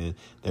saying?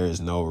 There is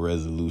no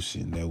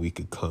resolution that we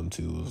could come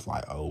to. It was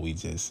like, oh, we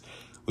just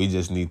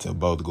need to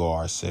both go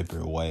our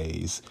separate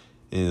ways.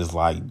 And it's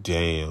like,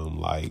 damn,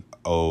 like,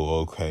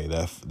 oh, okay,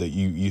 that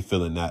you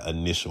feeling that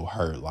initial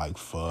hurt, like,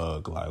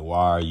 fuck, like,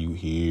 why are you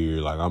here?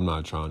 Like, I'm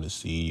not trying to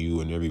see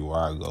you, and everywhere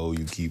I go,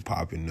 you keep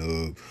popping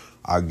up.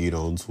 I get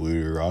on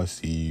Twitter, I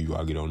see you,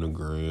 I get on the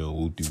gram,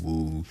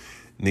 woo-de-woo.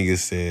 Nigga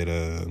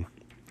said,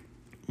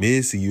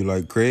 missing you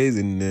like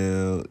crazy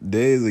now.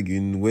 Days are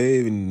getting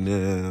wavy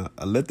now.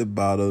 I let the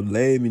bottle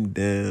lay me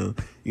down.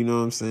 You know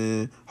what I'm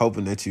saying?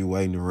 Hoping that you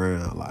waiting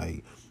around,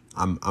 like,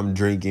 I'm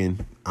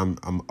drinking.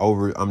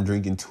 I'm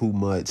drinking too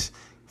much,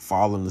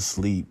 falling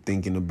asleep,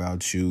 thinking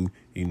about you.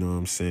 You know what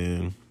I'm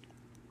saying?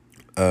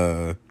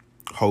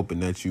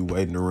 Hoping that you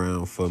waiting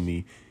around for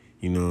me.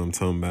 You know what I'm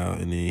talking about?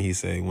 And then he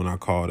said, when I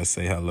called to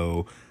say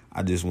hello,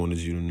 I just wanted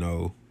you to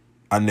know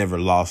I never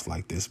lost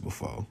like this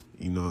before.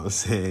 You know what I'm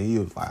saying? He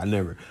was like,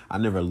 I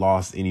never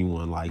lost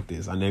anyone like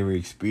this. I never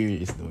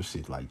experienced no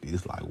shit like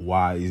this. Like,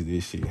 why is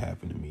this shit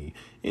happening to me?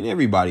 And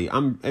everybody,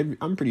 I'm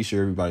pretty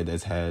sure everybody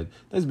that's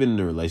been in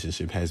a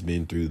relationship has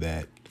been through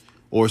that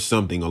or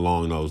something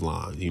along those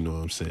lines. You know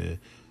what I'm saying?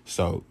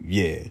 So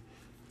yeah.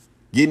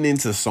 Getting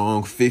into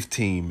song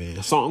 15,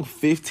 man. Song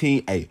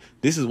 15, hey,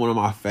 this is one of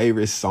my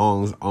favorite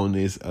songs on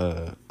this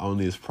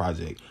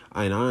project.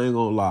 And I ain't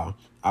gonna lie,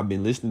 I've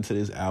been listening to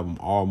this album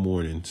all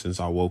morning since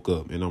I woke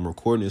up, and I'm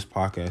recording this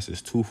podcast.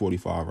 It's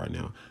 2:45 right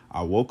now.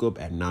 I woke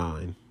up at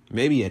 9,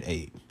 maybe at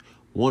 8,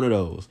 one of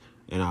those.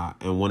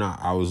 And when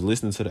I was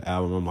listening to the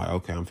album, I'm like,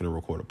 okay, I'm finna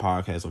record a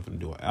podcast. I'm finna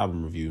do an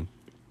album review.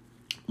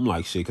 I'm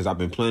like, shit, because I've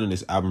been planning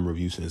this album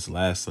review since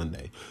last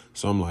Sunday.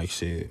 So I'm like,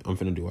 shit, I'm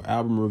finna do an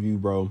album review,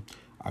 bro.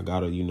 I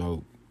gotta, you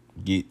know,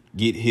 get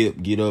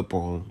hip, get up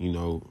on, you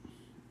know,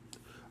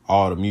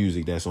 all the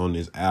music that's on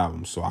this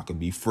album so I could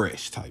be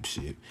fresh type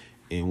shit.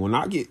 And when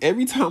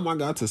every time I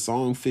got to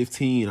song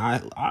 15, I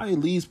at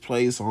least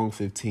played song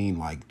 15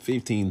 like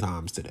 15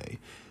 times today.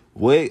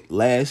 Wet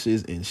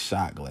Lashes and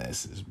Shot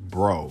Glasses.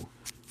 Bro,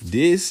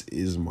 this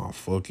is my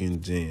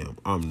fucking jam.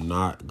 I'm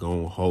not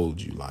gonna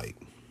hold you. Like,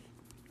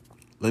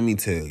 let me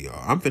tell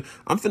y'all,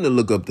 I'm finna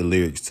look up the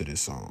lyrics to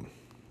this song.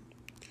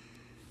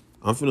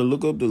 I'm finna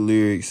look up the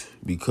lyrics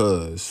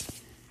because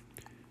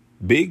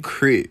Big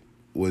Crit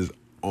was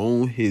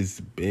on his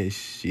best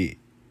shit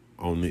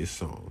on this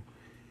song.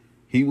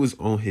 He was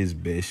on his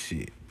best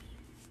shit.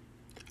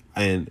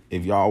 And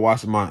if y'all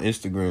watch my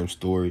Instagram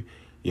story,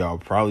 y'all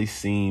probably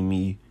seen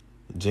me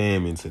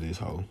jam into this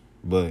hoe.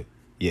 But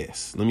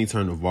yes, let me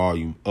turn the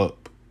volume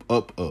up,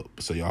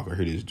 so y'all can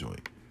hear this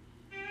joint.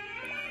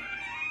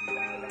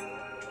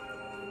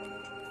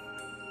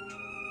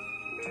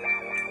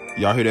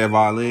 Y'all hear that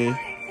violin?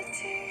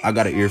 I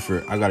got an ear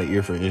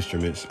for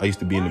instruments. I used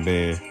to be in the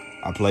band.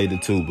 I played the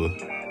tuba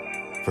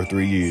for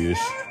 3 years.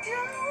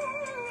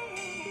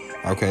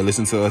 Okay,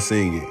 listen to us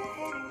sing it.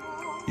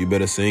 You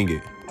better sing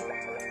it.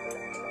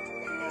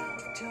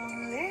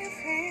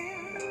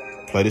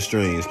 Play the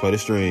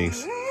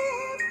strings.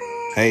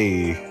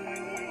 Hey,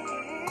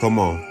 come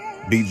on.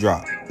 Beat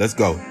drop. Let's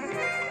go.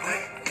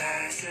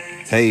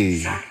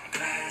 Hey.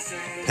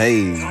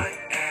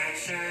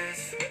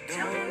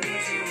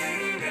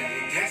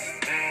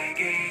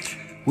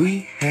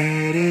 We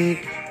had it,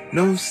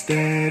 no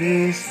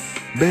status,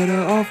 better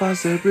off our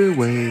separate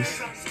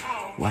ways.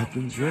 Wipe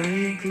them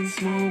drinks and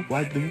smoke,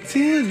 wipe them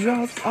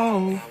teardrops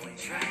off.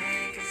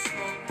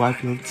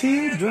 Wipe them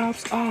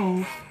teardrops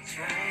off.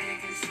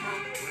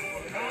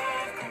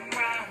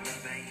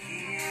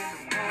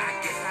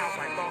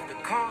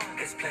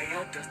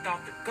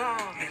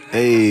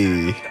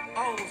 Hey.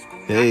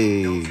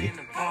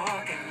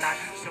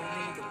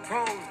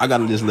 I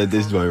gotta just let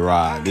this joint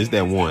ride. This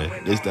that one.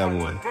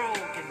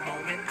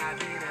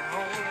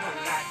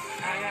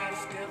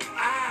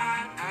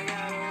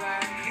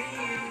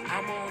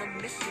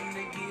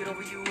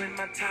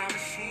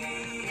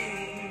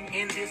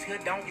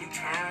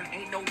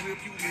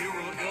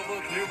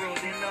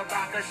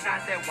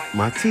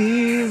 My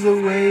tears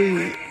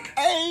away.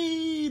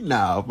 Hey,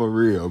 nah, for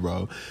real,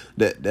 bro.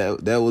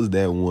 That was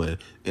that one.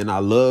 And I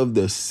love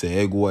the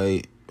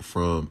segue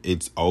from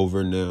It's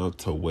Over Now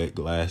to Wet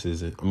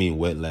Lashes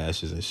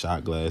and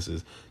Shot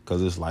Glasses.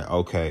 Cause it's like,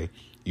 okay,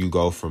 you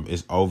go from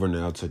It's Over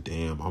Now to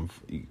damn,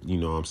 you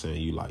know what I'm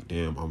saying? You like,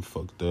 damn, I'm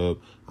fucked up.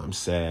 I'm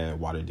sad.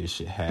 Why did this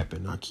shit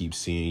happen? I keep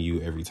seeing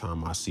you. Every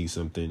time I see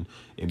something,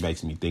 it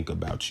makes me think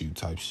about you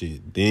type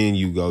shit. Then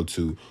you go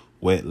to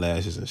Wet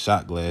Lashes and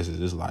Shot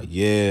Glasses. It's like,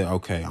 yeah,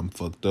 okay, I'm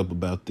fucked up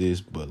about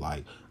this, but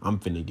like, I'm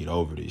finna get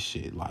over this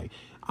shit. Like,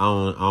 I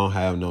don't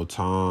have no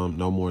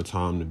more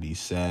time to be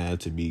sad,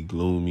 to be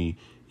gloomy,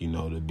 you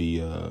know, to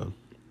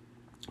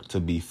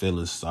be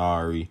feeling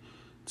sorry,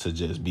 to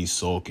just be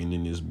sulking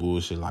in this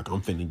bullshit. Like,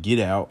 I'm finna get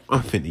out.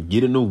 I'm finna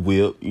get in the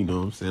whip. You know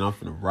what I'm saying? I'm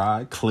finna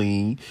ride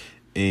clean.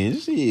 And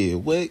shit,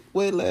 wet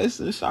lashes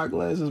and shot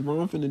glasses, bro.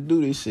 I'm finna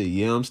do this shit.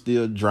 Yeah, I'm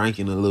still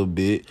drinking a little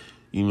bit.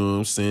 You know what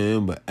I'm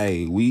saying? But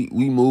hey, we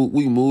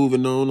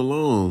moving on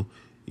along.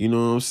 You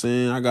know what I'm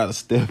saying? I gotta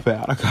step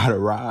out. I gotta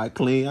ride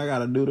clean. I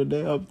gotta do the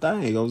damn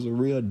thing. On some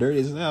real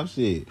dirty South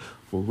shit.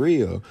 For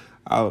real.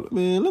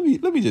 Man, let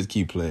me just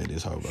keep playing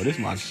this hoe, bro. This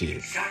my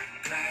shit.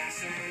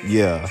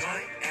 Yeah.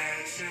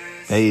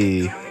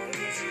 Hey,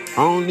 I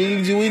don't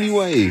need you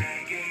anyway.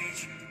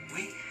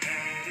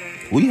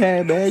 We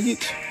had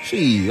baggage.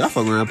 Shit, I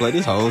fuck around and play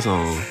this whole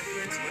song.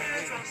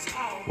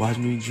 Watch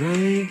me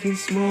drink and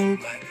smoke.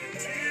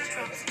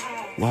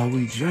 While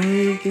we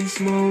drink and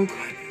smoke.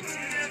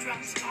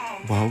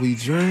 While we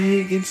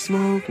drink and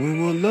smoke.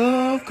 When will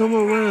love come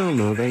around?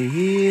 Love ain't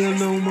here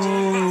no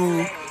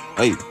more.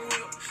 Hey.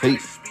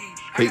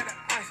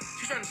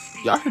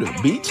 Y'all hear the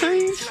beat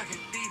change?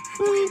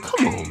 Man,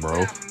 come on,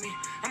 bro.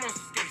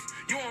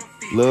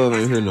 Love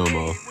ain't here no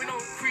more.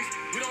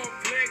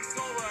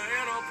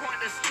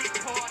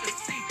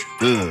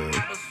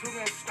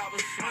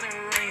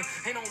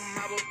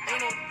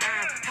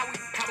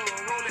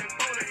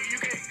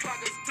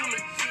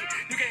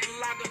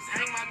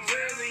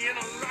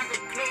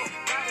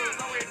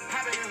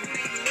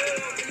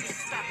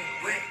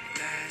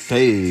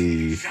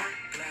 Hey,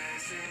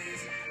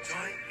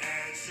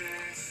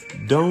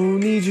 don't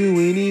need you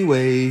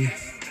anyway.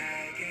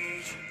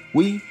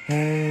 We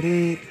had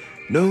it,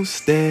 no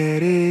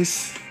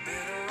status.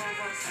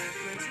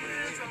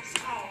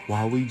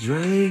 While we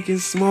drank and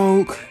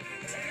smoke.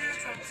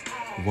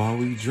 While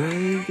we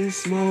drank and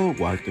smoke.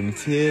 Wipe them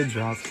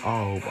teardrops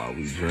off. While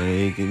we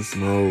drank and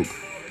smoke.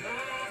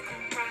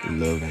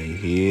 Love ain't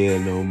here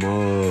no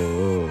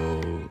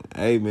more.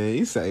 Hey man,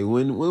 you say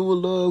when will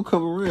love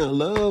come around?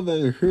 Love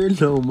ain't here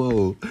no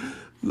more.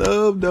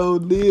 Love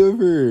don't live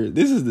here.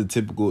 This is the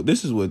typical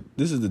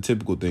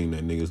thing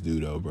that niggas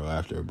do though, bro,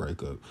 after a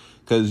breakup.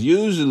 Cause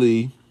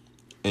usually,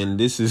 and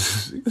this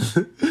is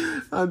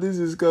this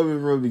is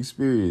coming from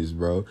experience,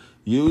 bro.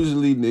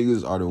 Usually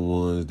niggas are the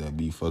ones that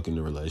be fucking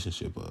the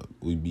relationship up.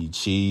 We be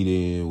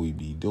cheating, we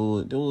be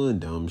doing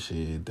dumb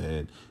shit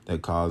that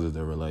causes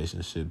the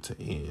relationship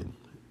to end.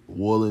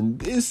 Well, in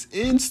this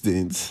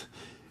instance,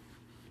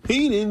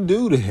 he didn't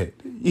do that.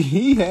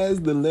 He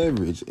has the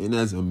leverage. And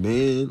as a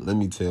man, let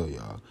me tell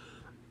y'all,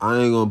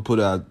 I'm going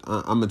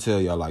to tell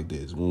y'all like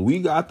this. When we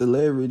got the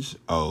leverage,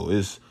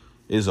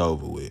 it's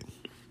over with.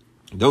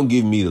 Don't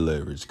give me the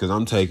leverage because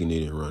I'm taking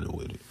it and running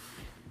with it.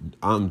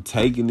 I'm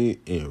taking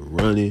it and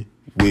running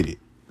with it.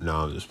 No,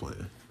 I'm just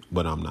playing.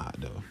 But I'm not,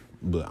 though.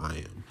 But I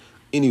am.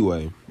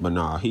 Anyway, but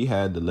nah, he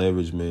had the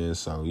leverage, man.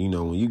 So, you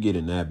know, when you get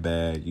in that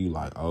bag, you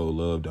like, oh,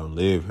 love don't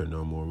live here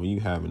no more. When you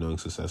have an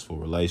unsuccessful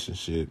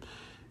relationship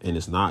and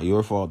it's not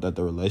your fault that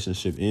the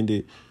relationship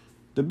ended,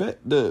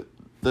 the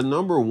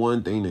number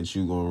one thing that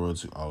you gonna run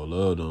to, oh,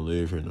 love don't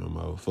live here no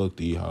more. Fuck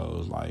these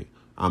hoes. Like,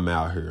 I'm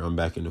out here. I'm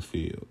back in the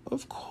field.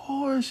 Of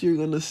course you're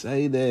gonna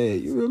say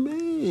that. You're a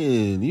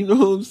man. You know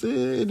what I'm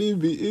saying?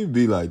 It'd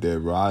be like that,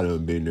 bro. I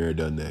done been there,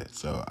 done that.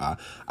 So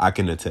I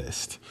can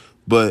attest.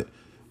 But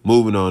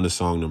moving on to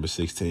song number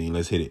 16.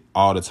 Let's hit it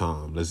all the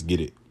time. Let's get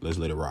it. Let's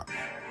let it rock.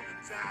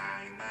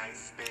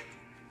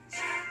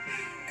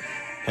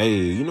 Hey,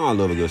 you know I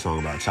love a good song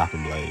about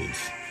chopping blades.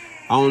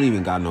 I don't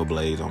even got no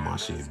blades on my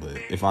shit, but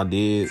if I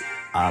did,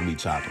 I'd be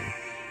chopping.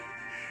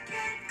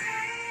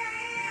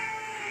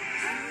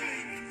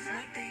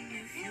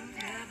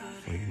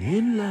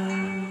 In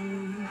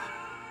love,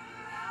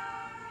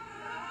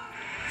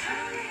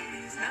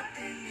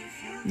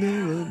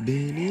 never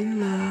been in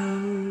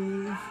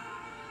love.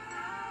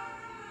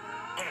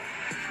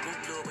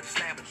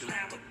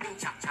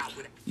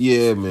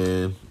 Yeah,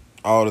 man,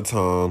 all the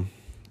time.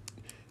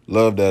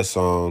 Love that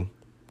song.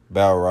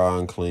 About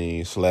riding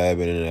clean,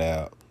 slabbing it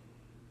out.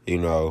 You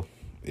know,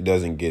 it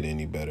doesn't get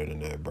any better than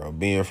that, bro.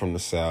 Being from the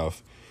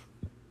South,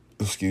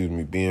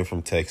 being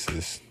from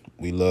Texas,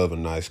 we love a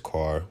nice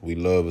car. We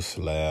love a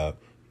slab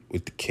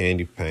with the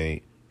candy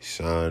paint,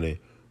 shining,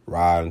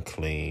 riding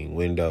clean,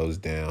 windows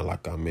down,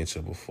 like I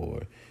mentioned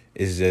before.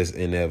 It's just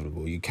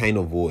inevitable. You can't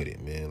avoid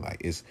it, man.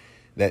 Like,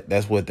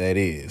 that's what that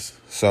is.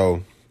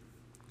 So,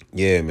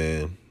 yeah,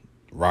 man,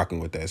 rocking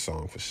with that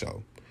song for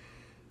sure.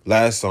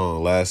 Last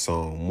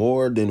song,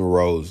 More Than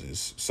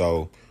Roses.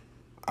 So,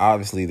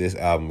 obviously this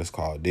album is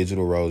called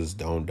Digital Roses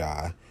Don't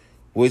Die,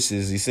 which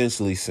is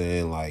essentially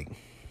saying like,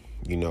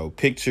 you know,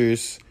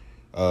 pictures,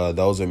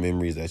 those are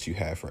memories that you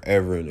have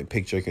forever, and a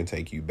picture can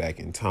take you back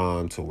in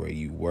time to where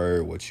you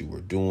were, what you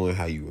were doing,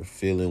 how you were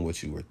feeling,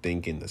 what you were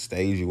thinking, the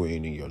stage you were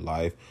in your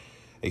life,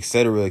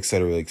 etc.,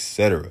 etc.,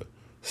 etc.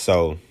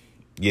 So,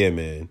 yeah,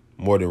 man,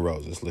 More Than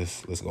Roses.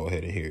 Let's go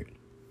ahead and hear it.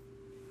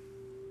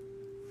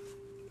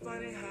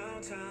 Funny how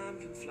time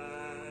can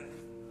fly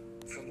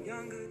from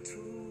younger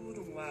to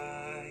the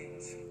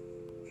wise.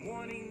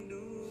 Morning,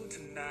 noon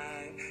to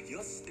night,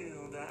 you're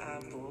still the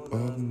apple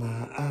of my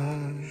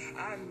eye.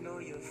 I know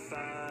you're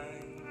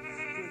fine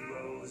with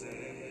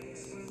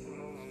roses.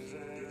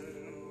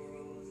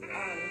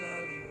 I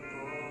love you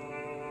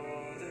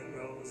more than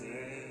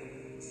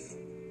roses,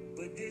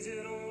 but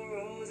digital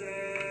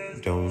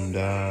roses Don't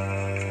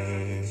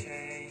die.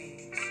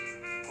 change.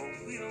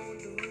 Hope we don't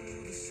do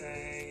the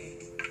same.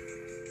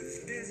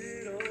 This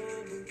digital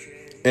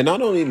bouquet. And I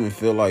don't even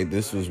feel like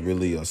this was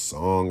really a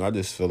song. I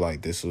just feel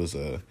like this was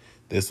an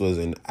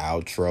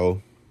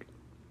outro.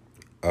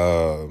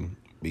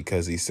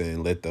 Because he's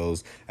saying at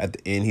the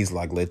end he's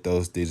like, let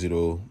these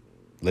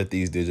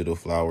digital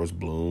flowers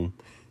bloom.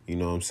 You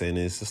know what I'm saying?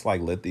 It's just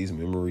like, let these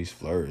memories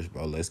flourish,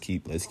 bro. Let's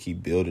keep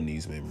building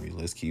these memories.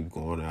 Let's keep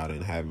going out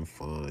and having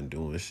fun,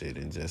 doing shit,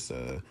 and just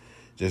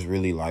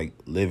really like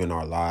living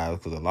our lives.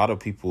 Because a lot of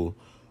people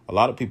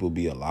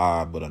be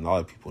alive, but a lot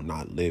of people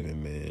not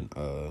living, man.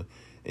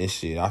 And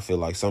shit, I feel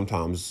like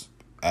sometimes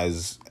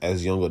as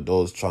young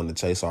adults trying to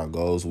chase our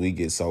goals, we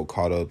get so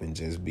caught up in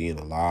just being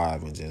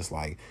alive and just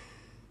like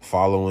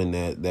following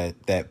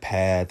that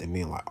path and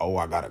being like, oh,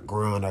 I gotta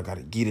grind, I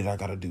gotta get it, I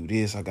gotta do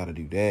this, I gotta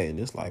do that. And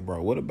it's like,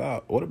 bro, what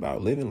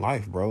about living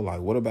life, bro? Like,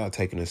 what about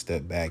taking a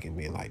step back and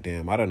being like,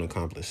 damn, I done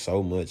accomplished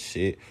so much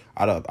shit.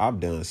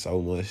 I've done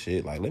so much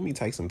shit. Like, let me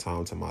take some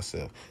time to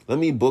myself. Let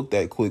me book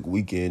that quick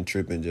weekend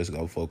trip and just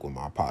go fuck with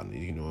my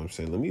partners. You know what I'm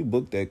saying? Let me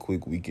book that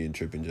quick weekend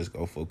trip and just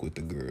go fuck with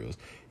the girls.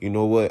 You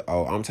know what?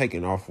 Oh, I'm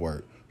taking off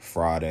work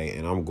Friday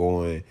and I'm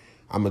going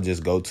to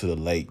just go to the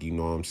lake, you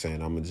know what I'm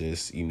saying? I'm going to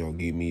just,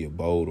 get me a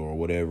boat or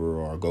whatever,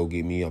 or go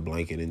get me a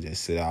blanket and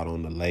just sit out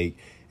on the lake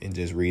and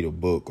just read a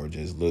book, or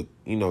just look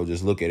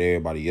at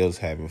everybody else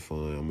having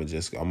fun. I'm going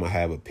to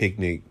have a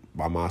picnic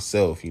by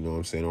myself, you know what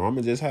I'm saying? Or I'm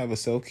going to just have a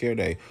self-care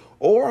day.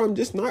 Or I'm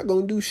just not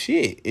going to do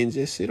shit and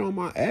just sit on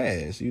my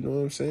ass, you know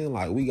what I'm saying?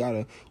 Like, we got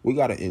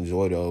to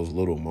enjoy those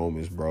little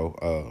moments,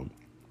 bro.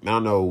 I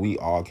know we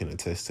all can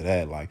attest to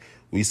that. Like,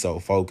 we so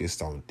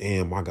focused on,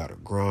 damn, I gotta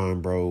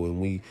grind, bro.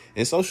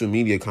 And social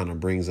media kind of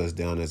brings us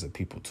down as a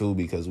people too,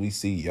 because we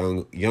see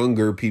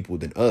younger people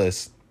than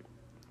us,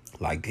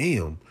 like,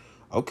 damn,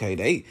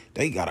 okay,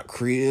 they got a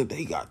crib,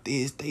 they got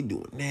this, they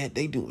doing that,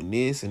 they doing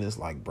this. And it's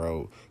like,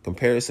 bro,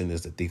 comparison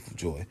is the thief of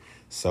joy.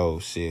 So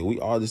shit, we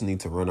all just need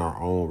to run our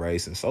own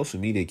race. And social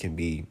media can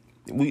be,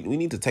 we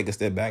need to take a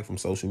step back from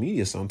social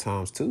media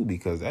sometimes too,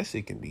 because that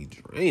shit can be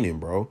draining,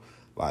 bro.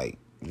 Like,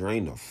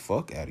 drain the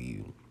fuck out of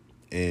you.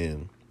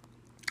 And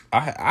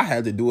I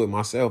had to do it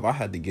myself. I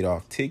had to get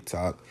off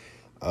TikTok.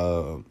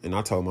 And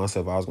I told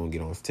myself I was going to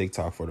get off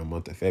TikTok for the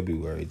month of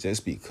February,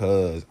 just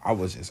because I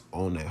was just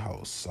on that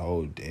hoe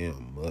so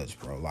damn much,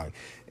 bro. Like,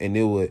 and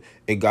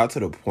it got to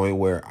the point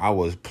where I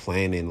was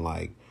planning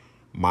like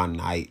my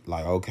night,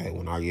 like, okay,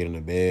 when I get in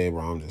the bed,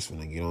 bro, I'm just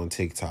gonna get on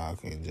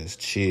TikTok and just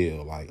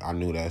chill. Like, I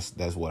knew that's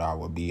what I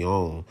would be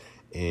on.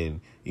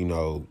 And,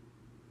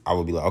 I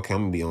would be like, okay,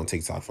 I'm going to be on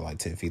TikTok for like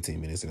 10, 15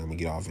 minutes, and I'm going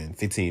to get off, and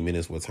 15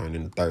 minutes will turn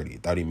into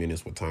 30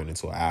 minutes will turn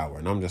into an hour.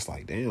 And I'm just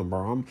like, damn,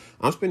 bro,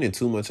 I'm spending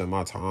too much of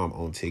my time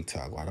on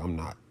TikTok. Like,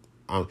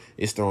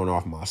 it's throwing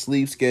off my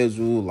sleep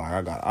schedule.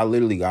 Like, I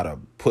literally got to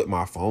put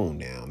my phone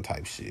down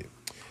type shit.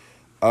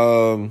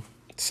 So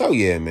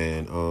yeah,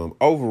 man,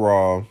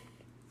 overall,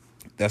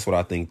 that's what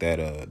I think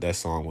that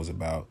song was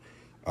about.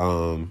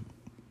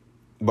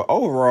 But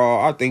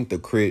overall, I think the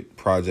Crit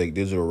project,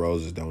 Digital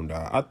Roses Don't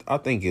Die, I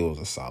think it was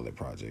a solid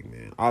project,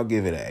 man. I'll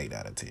give it an 8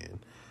 out of 10.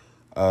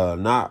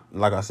 Not,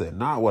 like I said,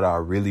 not what I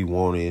really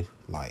wanted.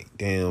 Like,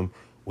 damn,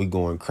 we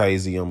going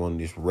crazy. I'm on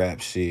this rap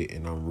shit,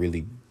 and I'm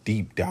really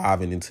deep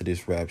diving into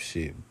this rap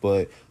shit.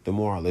 But the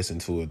more I listen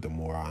to it, the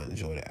more I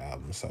enjoy the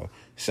album. So,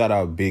 shout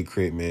out Big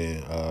Crit,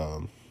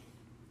 man.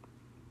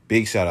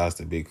 Big shout outs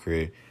to Big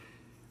Crit.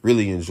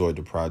 Really enjoyed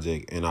the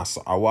project, and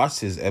I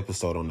watched his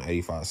episode on the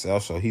 85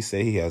 South Show. He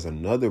said he has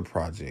another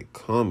project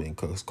coming,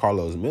 because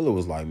Carlos Miller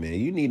was like, man,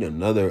 you need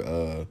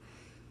another,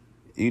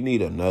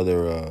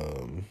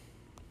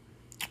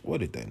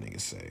 what did that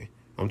nigga say?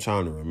 I'm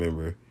trying to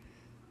remember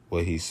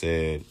what he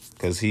said,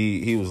 because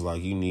he was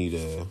like, you need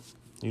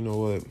you know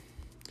what?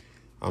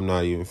 I'm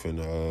not even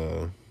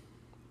finna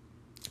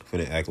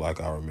act like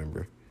I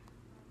remember.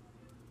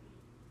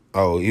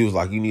 Oh, he was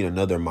like, you need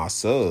another My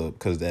Sub,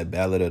 because that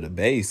Ballad of the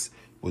Bass,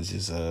 which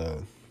is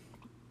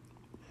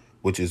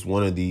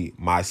one of the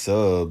My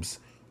Subs,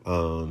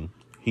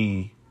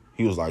 he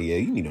was like, yeah,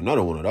 you need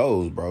another one of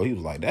those, bro. He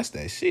was like, that's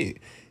that shit.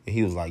 And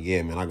he was like,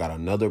 yeah, man, I got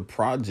another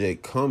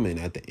project coming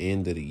at the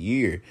end of the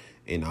year.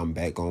 and I'm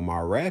back on my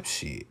rap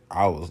shit.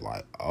 I was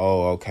like,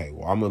 oh, okay,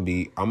 well, I'm gonna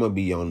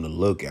be on the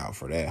lookout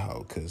for that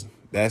hoe, cause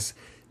that's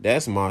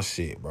my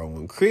shit, bro.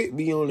 When Crit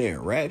be on that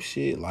rap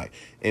shit, like,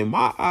 in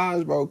my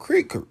eyes, bro,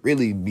 Crit could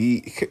really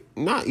be,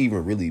 not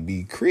even really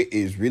be, Crit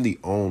is really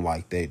on,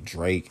 like, that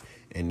Drake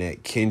and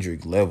that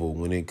Kendrick level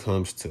when it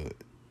comes to,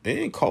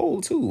 and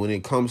Cole, too, when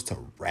it comes to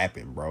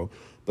rapping, bro.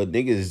 But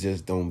niggas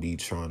just don't be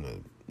trying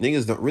to,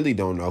 niggas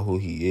don't know who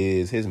he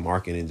is. His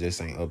marketing just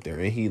ain't up there,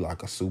 and he,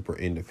 like, a super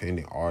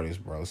independent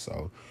artist, bro,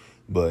 so,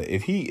 but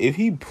if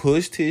he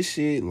pushed his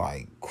shit,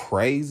 like,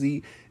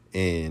 crazy,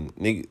 and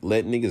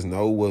let niggas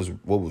know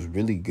what was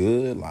really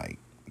good, like,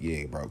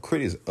 yeah, bro,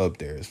 Crit is up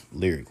there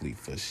lyrically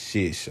for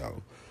shit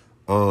show.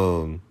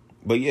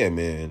 But yeah,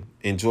 man,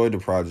 enjoyed the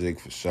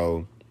project for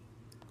sure.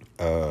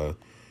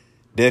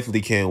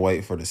 Definitely can't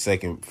wait for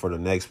the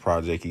next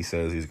project he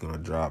says he's gonna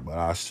drop,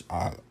 but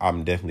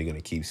I'm definitely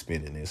gonna keep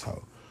spinning this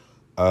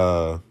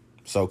hoe.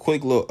 So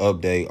quick little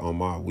update on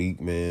my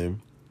week,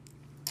 man.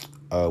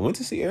 Went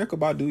to see Erykah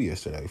Badu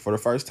yesterday for the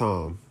first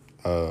time.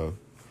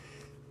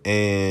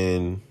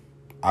 And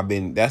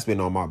that's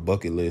been on my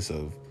bucket list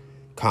of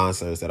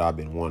concerts that I've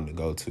been wanting to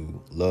go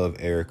to. Love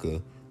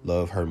Erykah,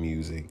 love her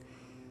music.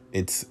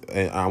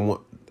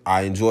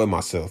 I enjoyed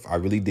myself. I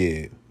really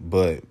did.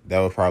 But that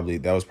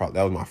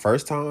was my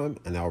first time,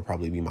 and that would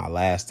probably be my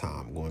last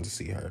time going to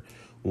see her.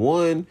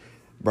 One,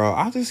 bro,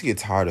 I just get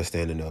tired of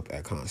standing up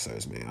at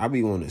concerts, man. I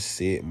be wanting to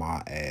sit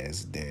my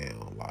ass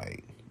down,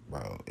 like,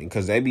 bro. And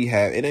because it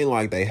ain't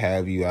like they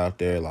have you out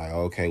there like,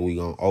 okay, we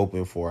gonna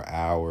open for an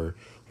hour.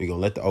 We gonna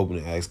let the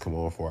opening acts come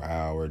on for an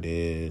hour.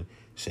 Then,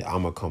 shit,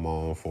 I'm gonna come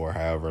on for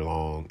however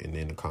long, and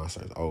then the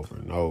concert's over.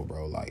 No,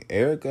 bro. Like,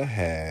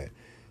 Erykah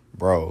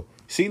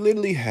she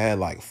literally had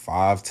like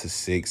 5 to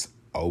 6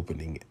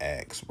 opening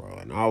acts, bro.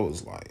 And I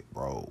was like,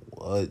 bro,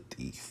 what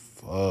the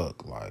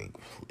fuck? Like,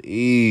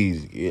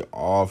 please get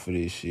off of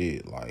this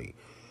shit. Like,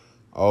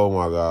 oh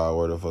my God,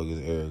 where the fuck is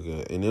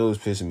Erykah? And it was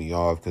pissing me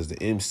off because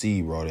the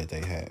MC, bro, that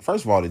they had.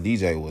 First of all, the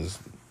DJ was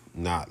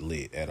not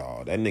lit at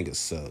all. That nigga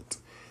sucked.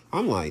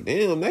 I'm like,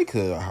 damn, they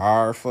could have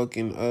hired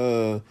fucking,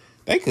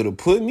 they could have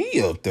put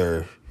me up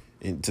there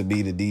to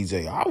be the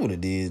DJ. I would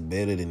have did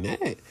better than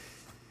that.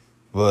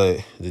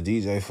 But the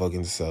DJ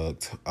fucking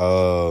sucked.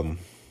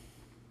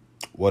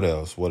 What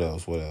else?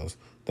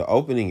 The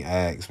opening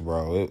acts,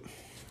 bro.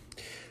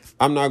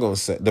 I'm not gonna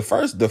say the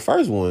first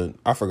one.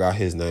 I forgot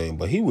his name,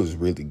 but he was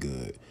really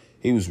good.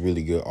 He was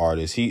really good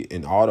artist.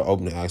 And all the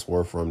opening acts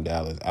were from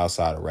Dallas,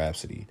 outside of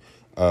Rhapsody.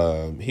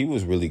 He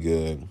was really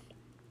good.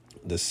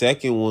 The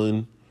second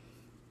one,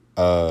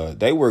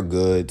 they were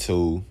good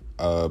too.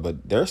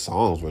 But their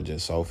songs were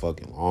just so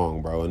fucking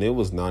long, bro. And it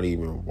was not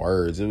even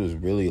words. It was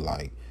really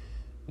like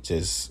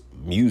just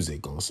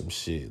music on some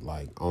shit,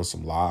 like on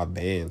some live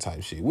band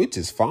type shit, which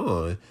is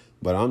fine,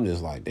 but I'm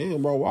just like,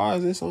 damn, bro, why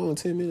is this song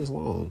 10 minutes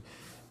long?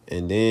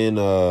 And then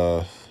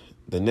the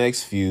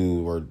next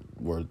few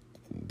were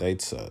they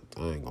sucked.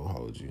 I ain't gonna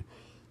hold you.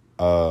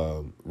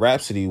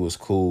 Rhapsody was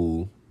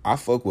cool. I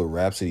fuck with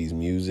Rhapsody's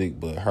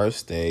music, but her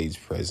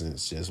stage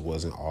presence just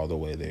wasn't all the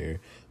way there.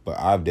 But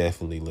I've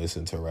definitely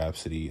listened to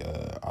Rhapsody.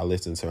 I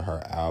listened to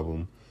her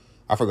album.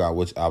 I forgot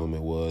which album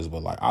it was,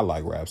 but like, I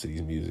like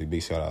Rhapsody's music.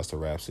 Big shout outs to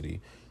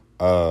Rhapsody.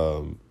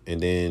 And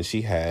then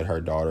she had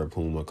her daughter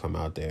Puma come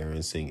out there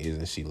and sing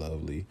 "Isn't She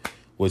Lovely,"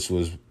 which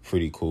was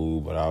pretty cool.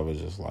 But I was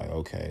just like,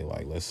 okay,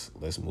 like let's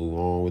move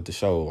on with the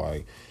show.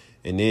 Like,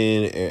 and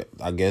then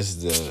I guess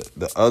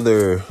the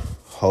other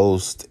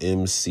host,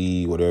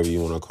 MC, whatever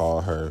you want to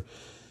call her,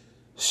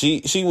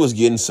 she was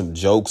getting some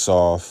jokes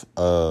off.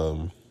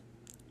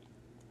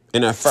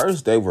 And at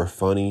first they were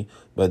funny,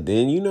 but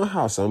then you know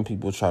how some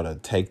people try to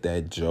take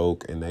that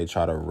joke and they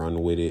try to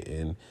run with it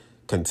and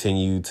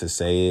continue to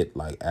say it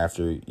like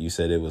after you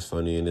said it was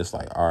funny, and it's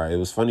like, all right, it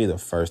was funny the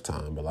first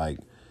time, but like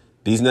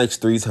these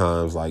next 3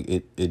 times, like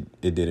it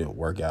didn't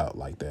work out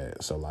like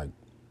that. So like,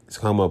 let's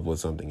come up with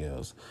something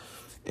else.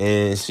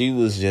 And she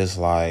was just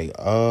like,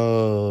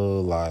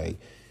 oh, like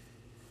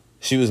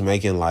she was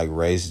making like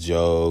race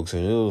jokes,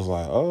 and it was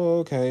like, oh,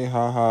 okay,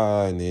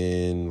 haha. And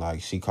then like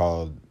she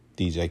called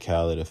DJ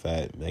Khaled a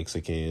fat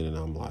Mexican, and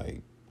I'm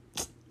like,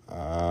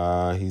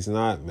 he's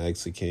not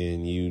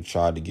Mexican. You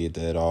tried to get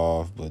that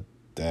off, but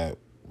that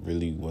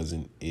really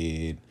wasn't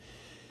it.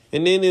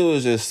 And then it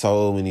was just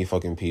so many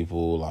fucking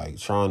people like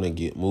trying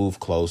to move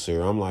closer.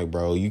 I'm like,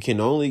 bro, you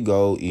can only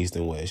go east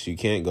and west. You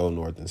can't go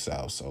north and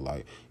south. So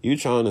like, you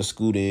trying to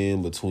scoot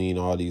in between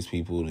all these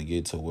people to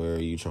get to where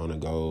you trying to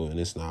go, and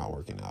it's not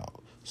working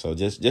out. So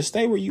just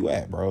stay where you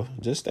at, bro.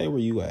 Just stay where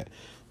you at.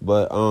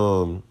 But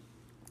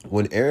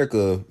when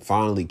Erykah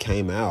finally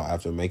came out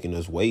after making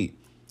us wait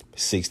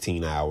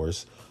 16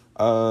 hours,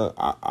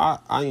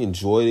 I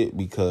enjoyed it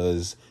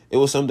because it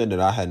was something that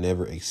I had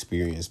never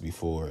experienced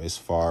before, as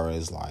far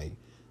as like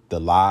the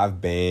live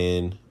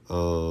band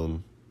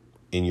in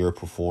your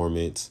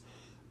performance,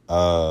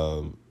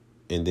 and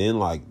then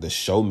like the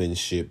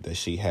showmanship that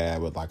she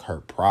had with like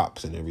her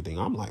props and everything.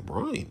 I'm like,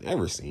 bro, I ain't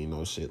never seen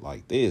no shit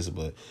like this.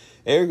 But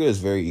Erykah is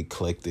very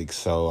eclectic,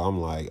 so I'm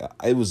like,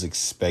 it was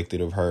expected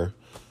of her.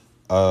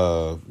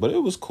 But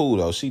it was cool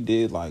though. She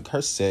did like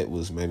her set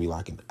was maybe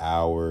like an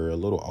hour, a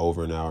little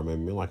over an hour,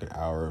 maybe like an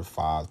hour and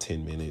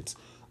 5-10 minutes.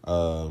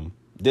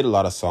 Did a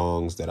lot of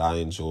songs that I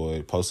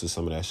enjoyed, posted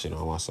some of that shit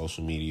on my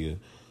social media.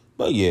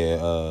 But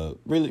yeah,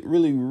 really,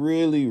 really,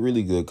 really,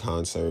 really good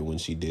concert when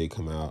she did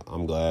come out.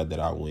 I'm glad that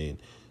I went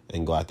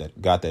and got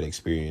that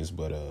experience,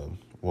 but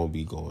won't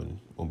be going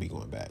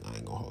back. I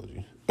ain't gonna hold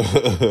you.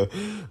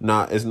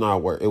 It's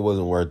not worth. It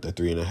wasn't worth the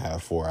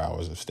 3.5-4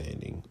 hours of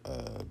standing.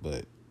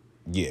 But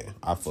yeah,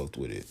 I fucked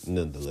with it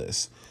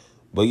nonetheless.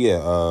 But yeah,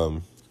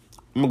 I'm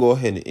gonna go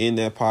ahead and end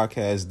that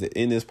podcast.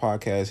 In this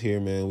podcast here,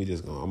 man,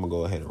 I'm gonna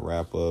go ahead and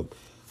wrap up.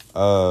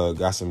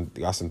 Got some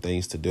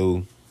things to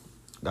do.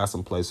 Got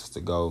some places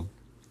to go.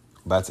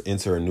 About to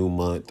enter a new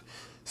month.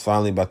 It's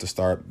finally about to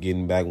start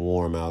getting back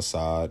warm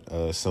outside.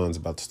 Sun's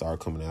about to start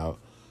coming out.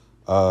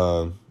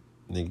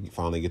 Then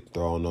finally get to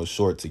throw on those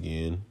shorts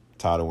again.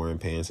 Tired of wearing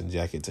pants and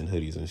jackets and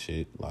hoodies and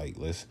shit. Like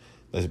let's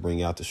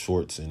bring out the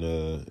shorts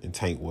and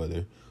tank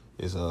weather.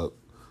 It's up.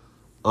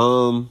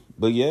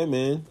 But yeah,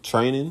 man,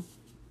 training.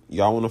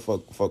 Y'all want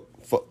to fuck.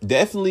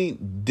 Definitely.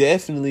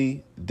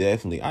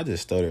 I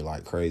just stuttered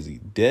like crazy.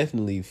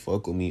 Definitely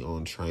fuck with me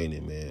on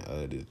training,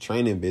 man. The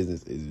training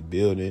business is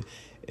building,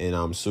 and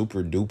I'm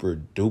super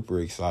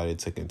duper excited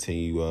to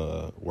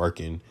continue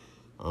working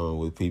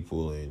with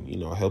people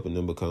and helping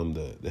them become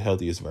the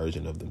healthiest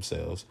version of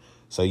themselves.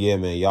 So yeah,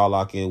 man, y'all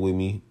lock in with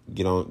me.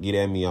 Get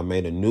at me. I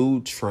made a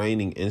new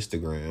training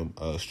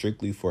Instagram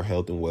strictly for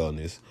health and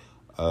wellness.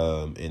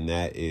 And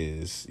that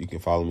is, you can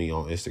follow me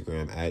on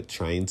Instagram at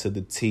Train to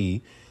the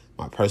T.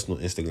 My personal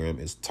Instagram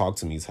is Talk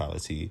to Me Tyler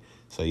T.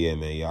 So yeah,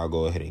 man, y'all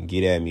go ahead and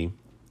get at me.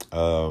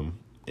 And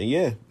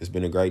yeah, it's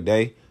been a great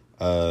day.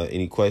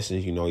 Any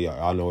questions,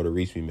 y'all know where to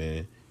reach me,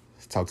 man.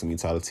 Talk to Me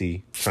Tyler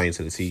T. Train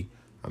to the T.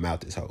 I'm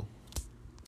out this hoe.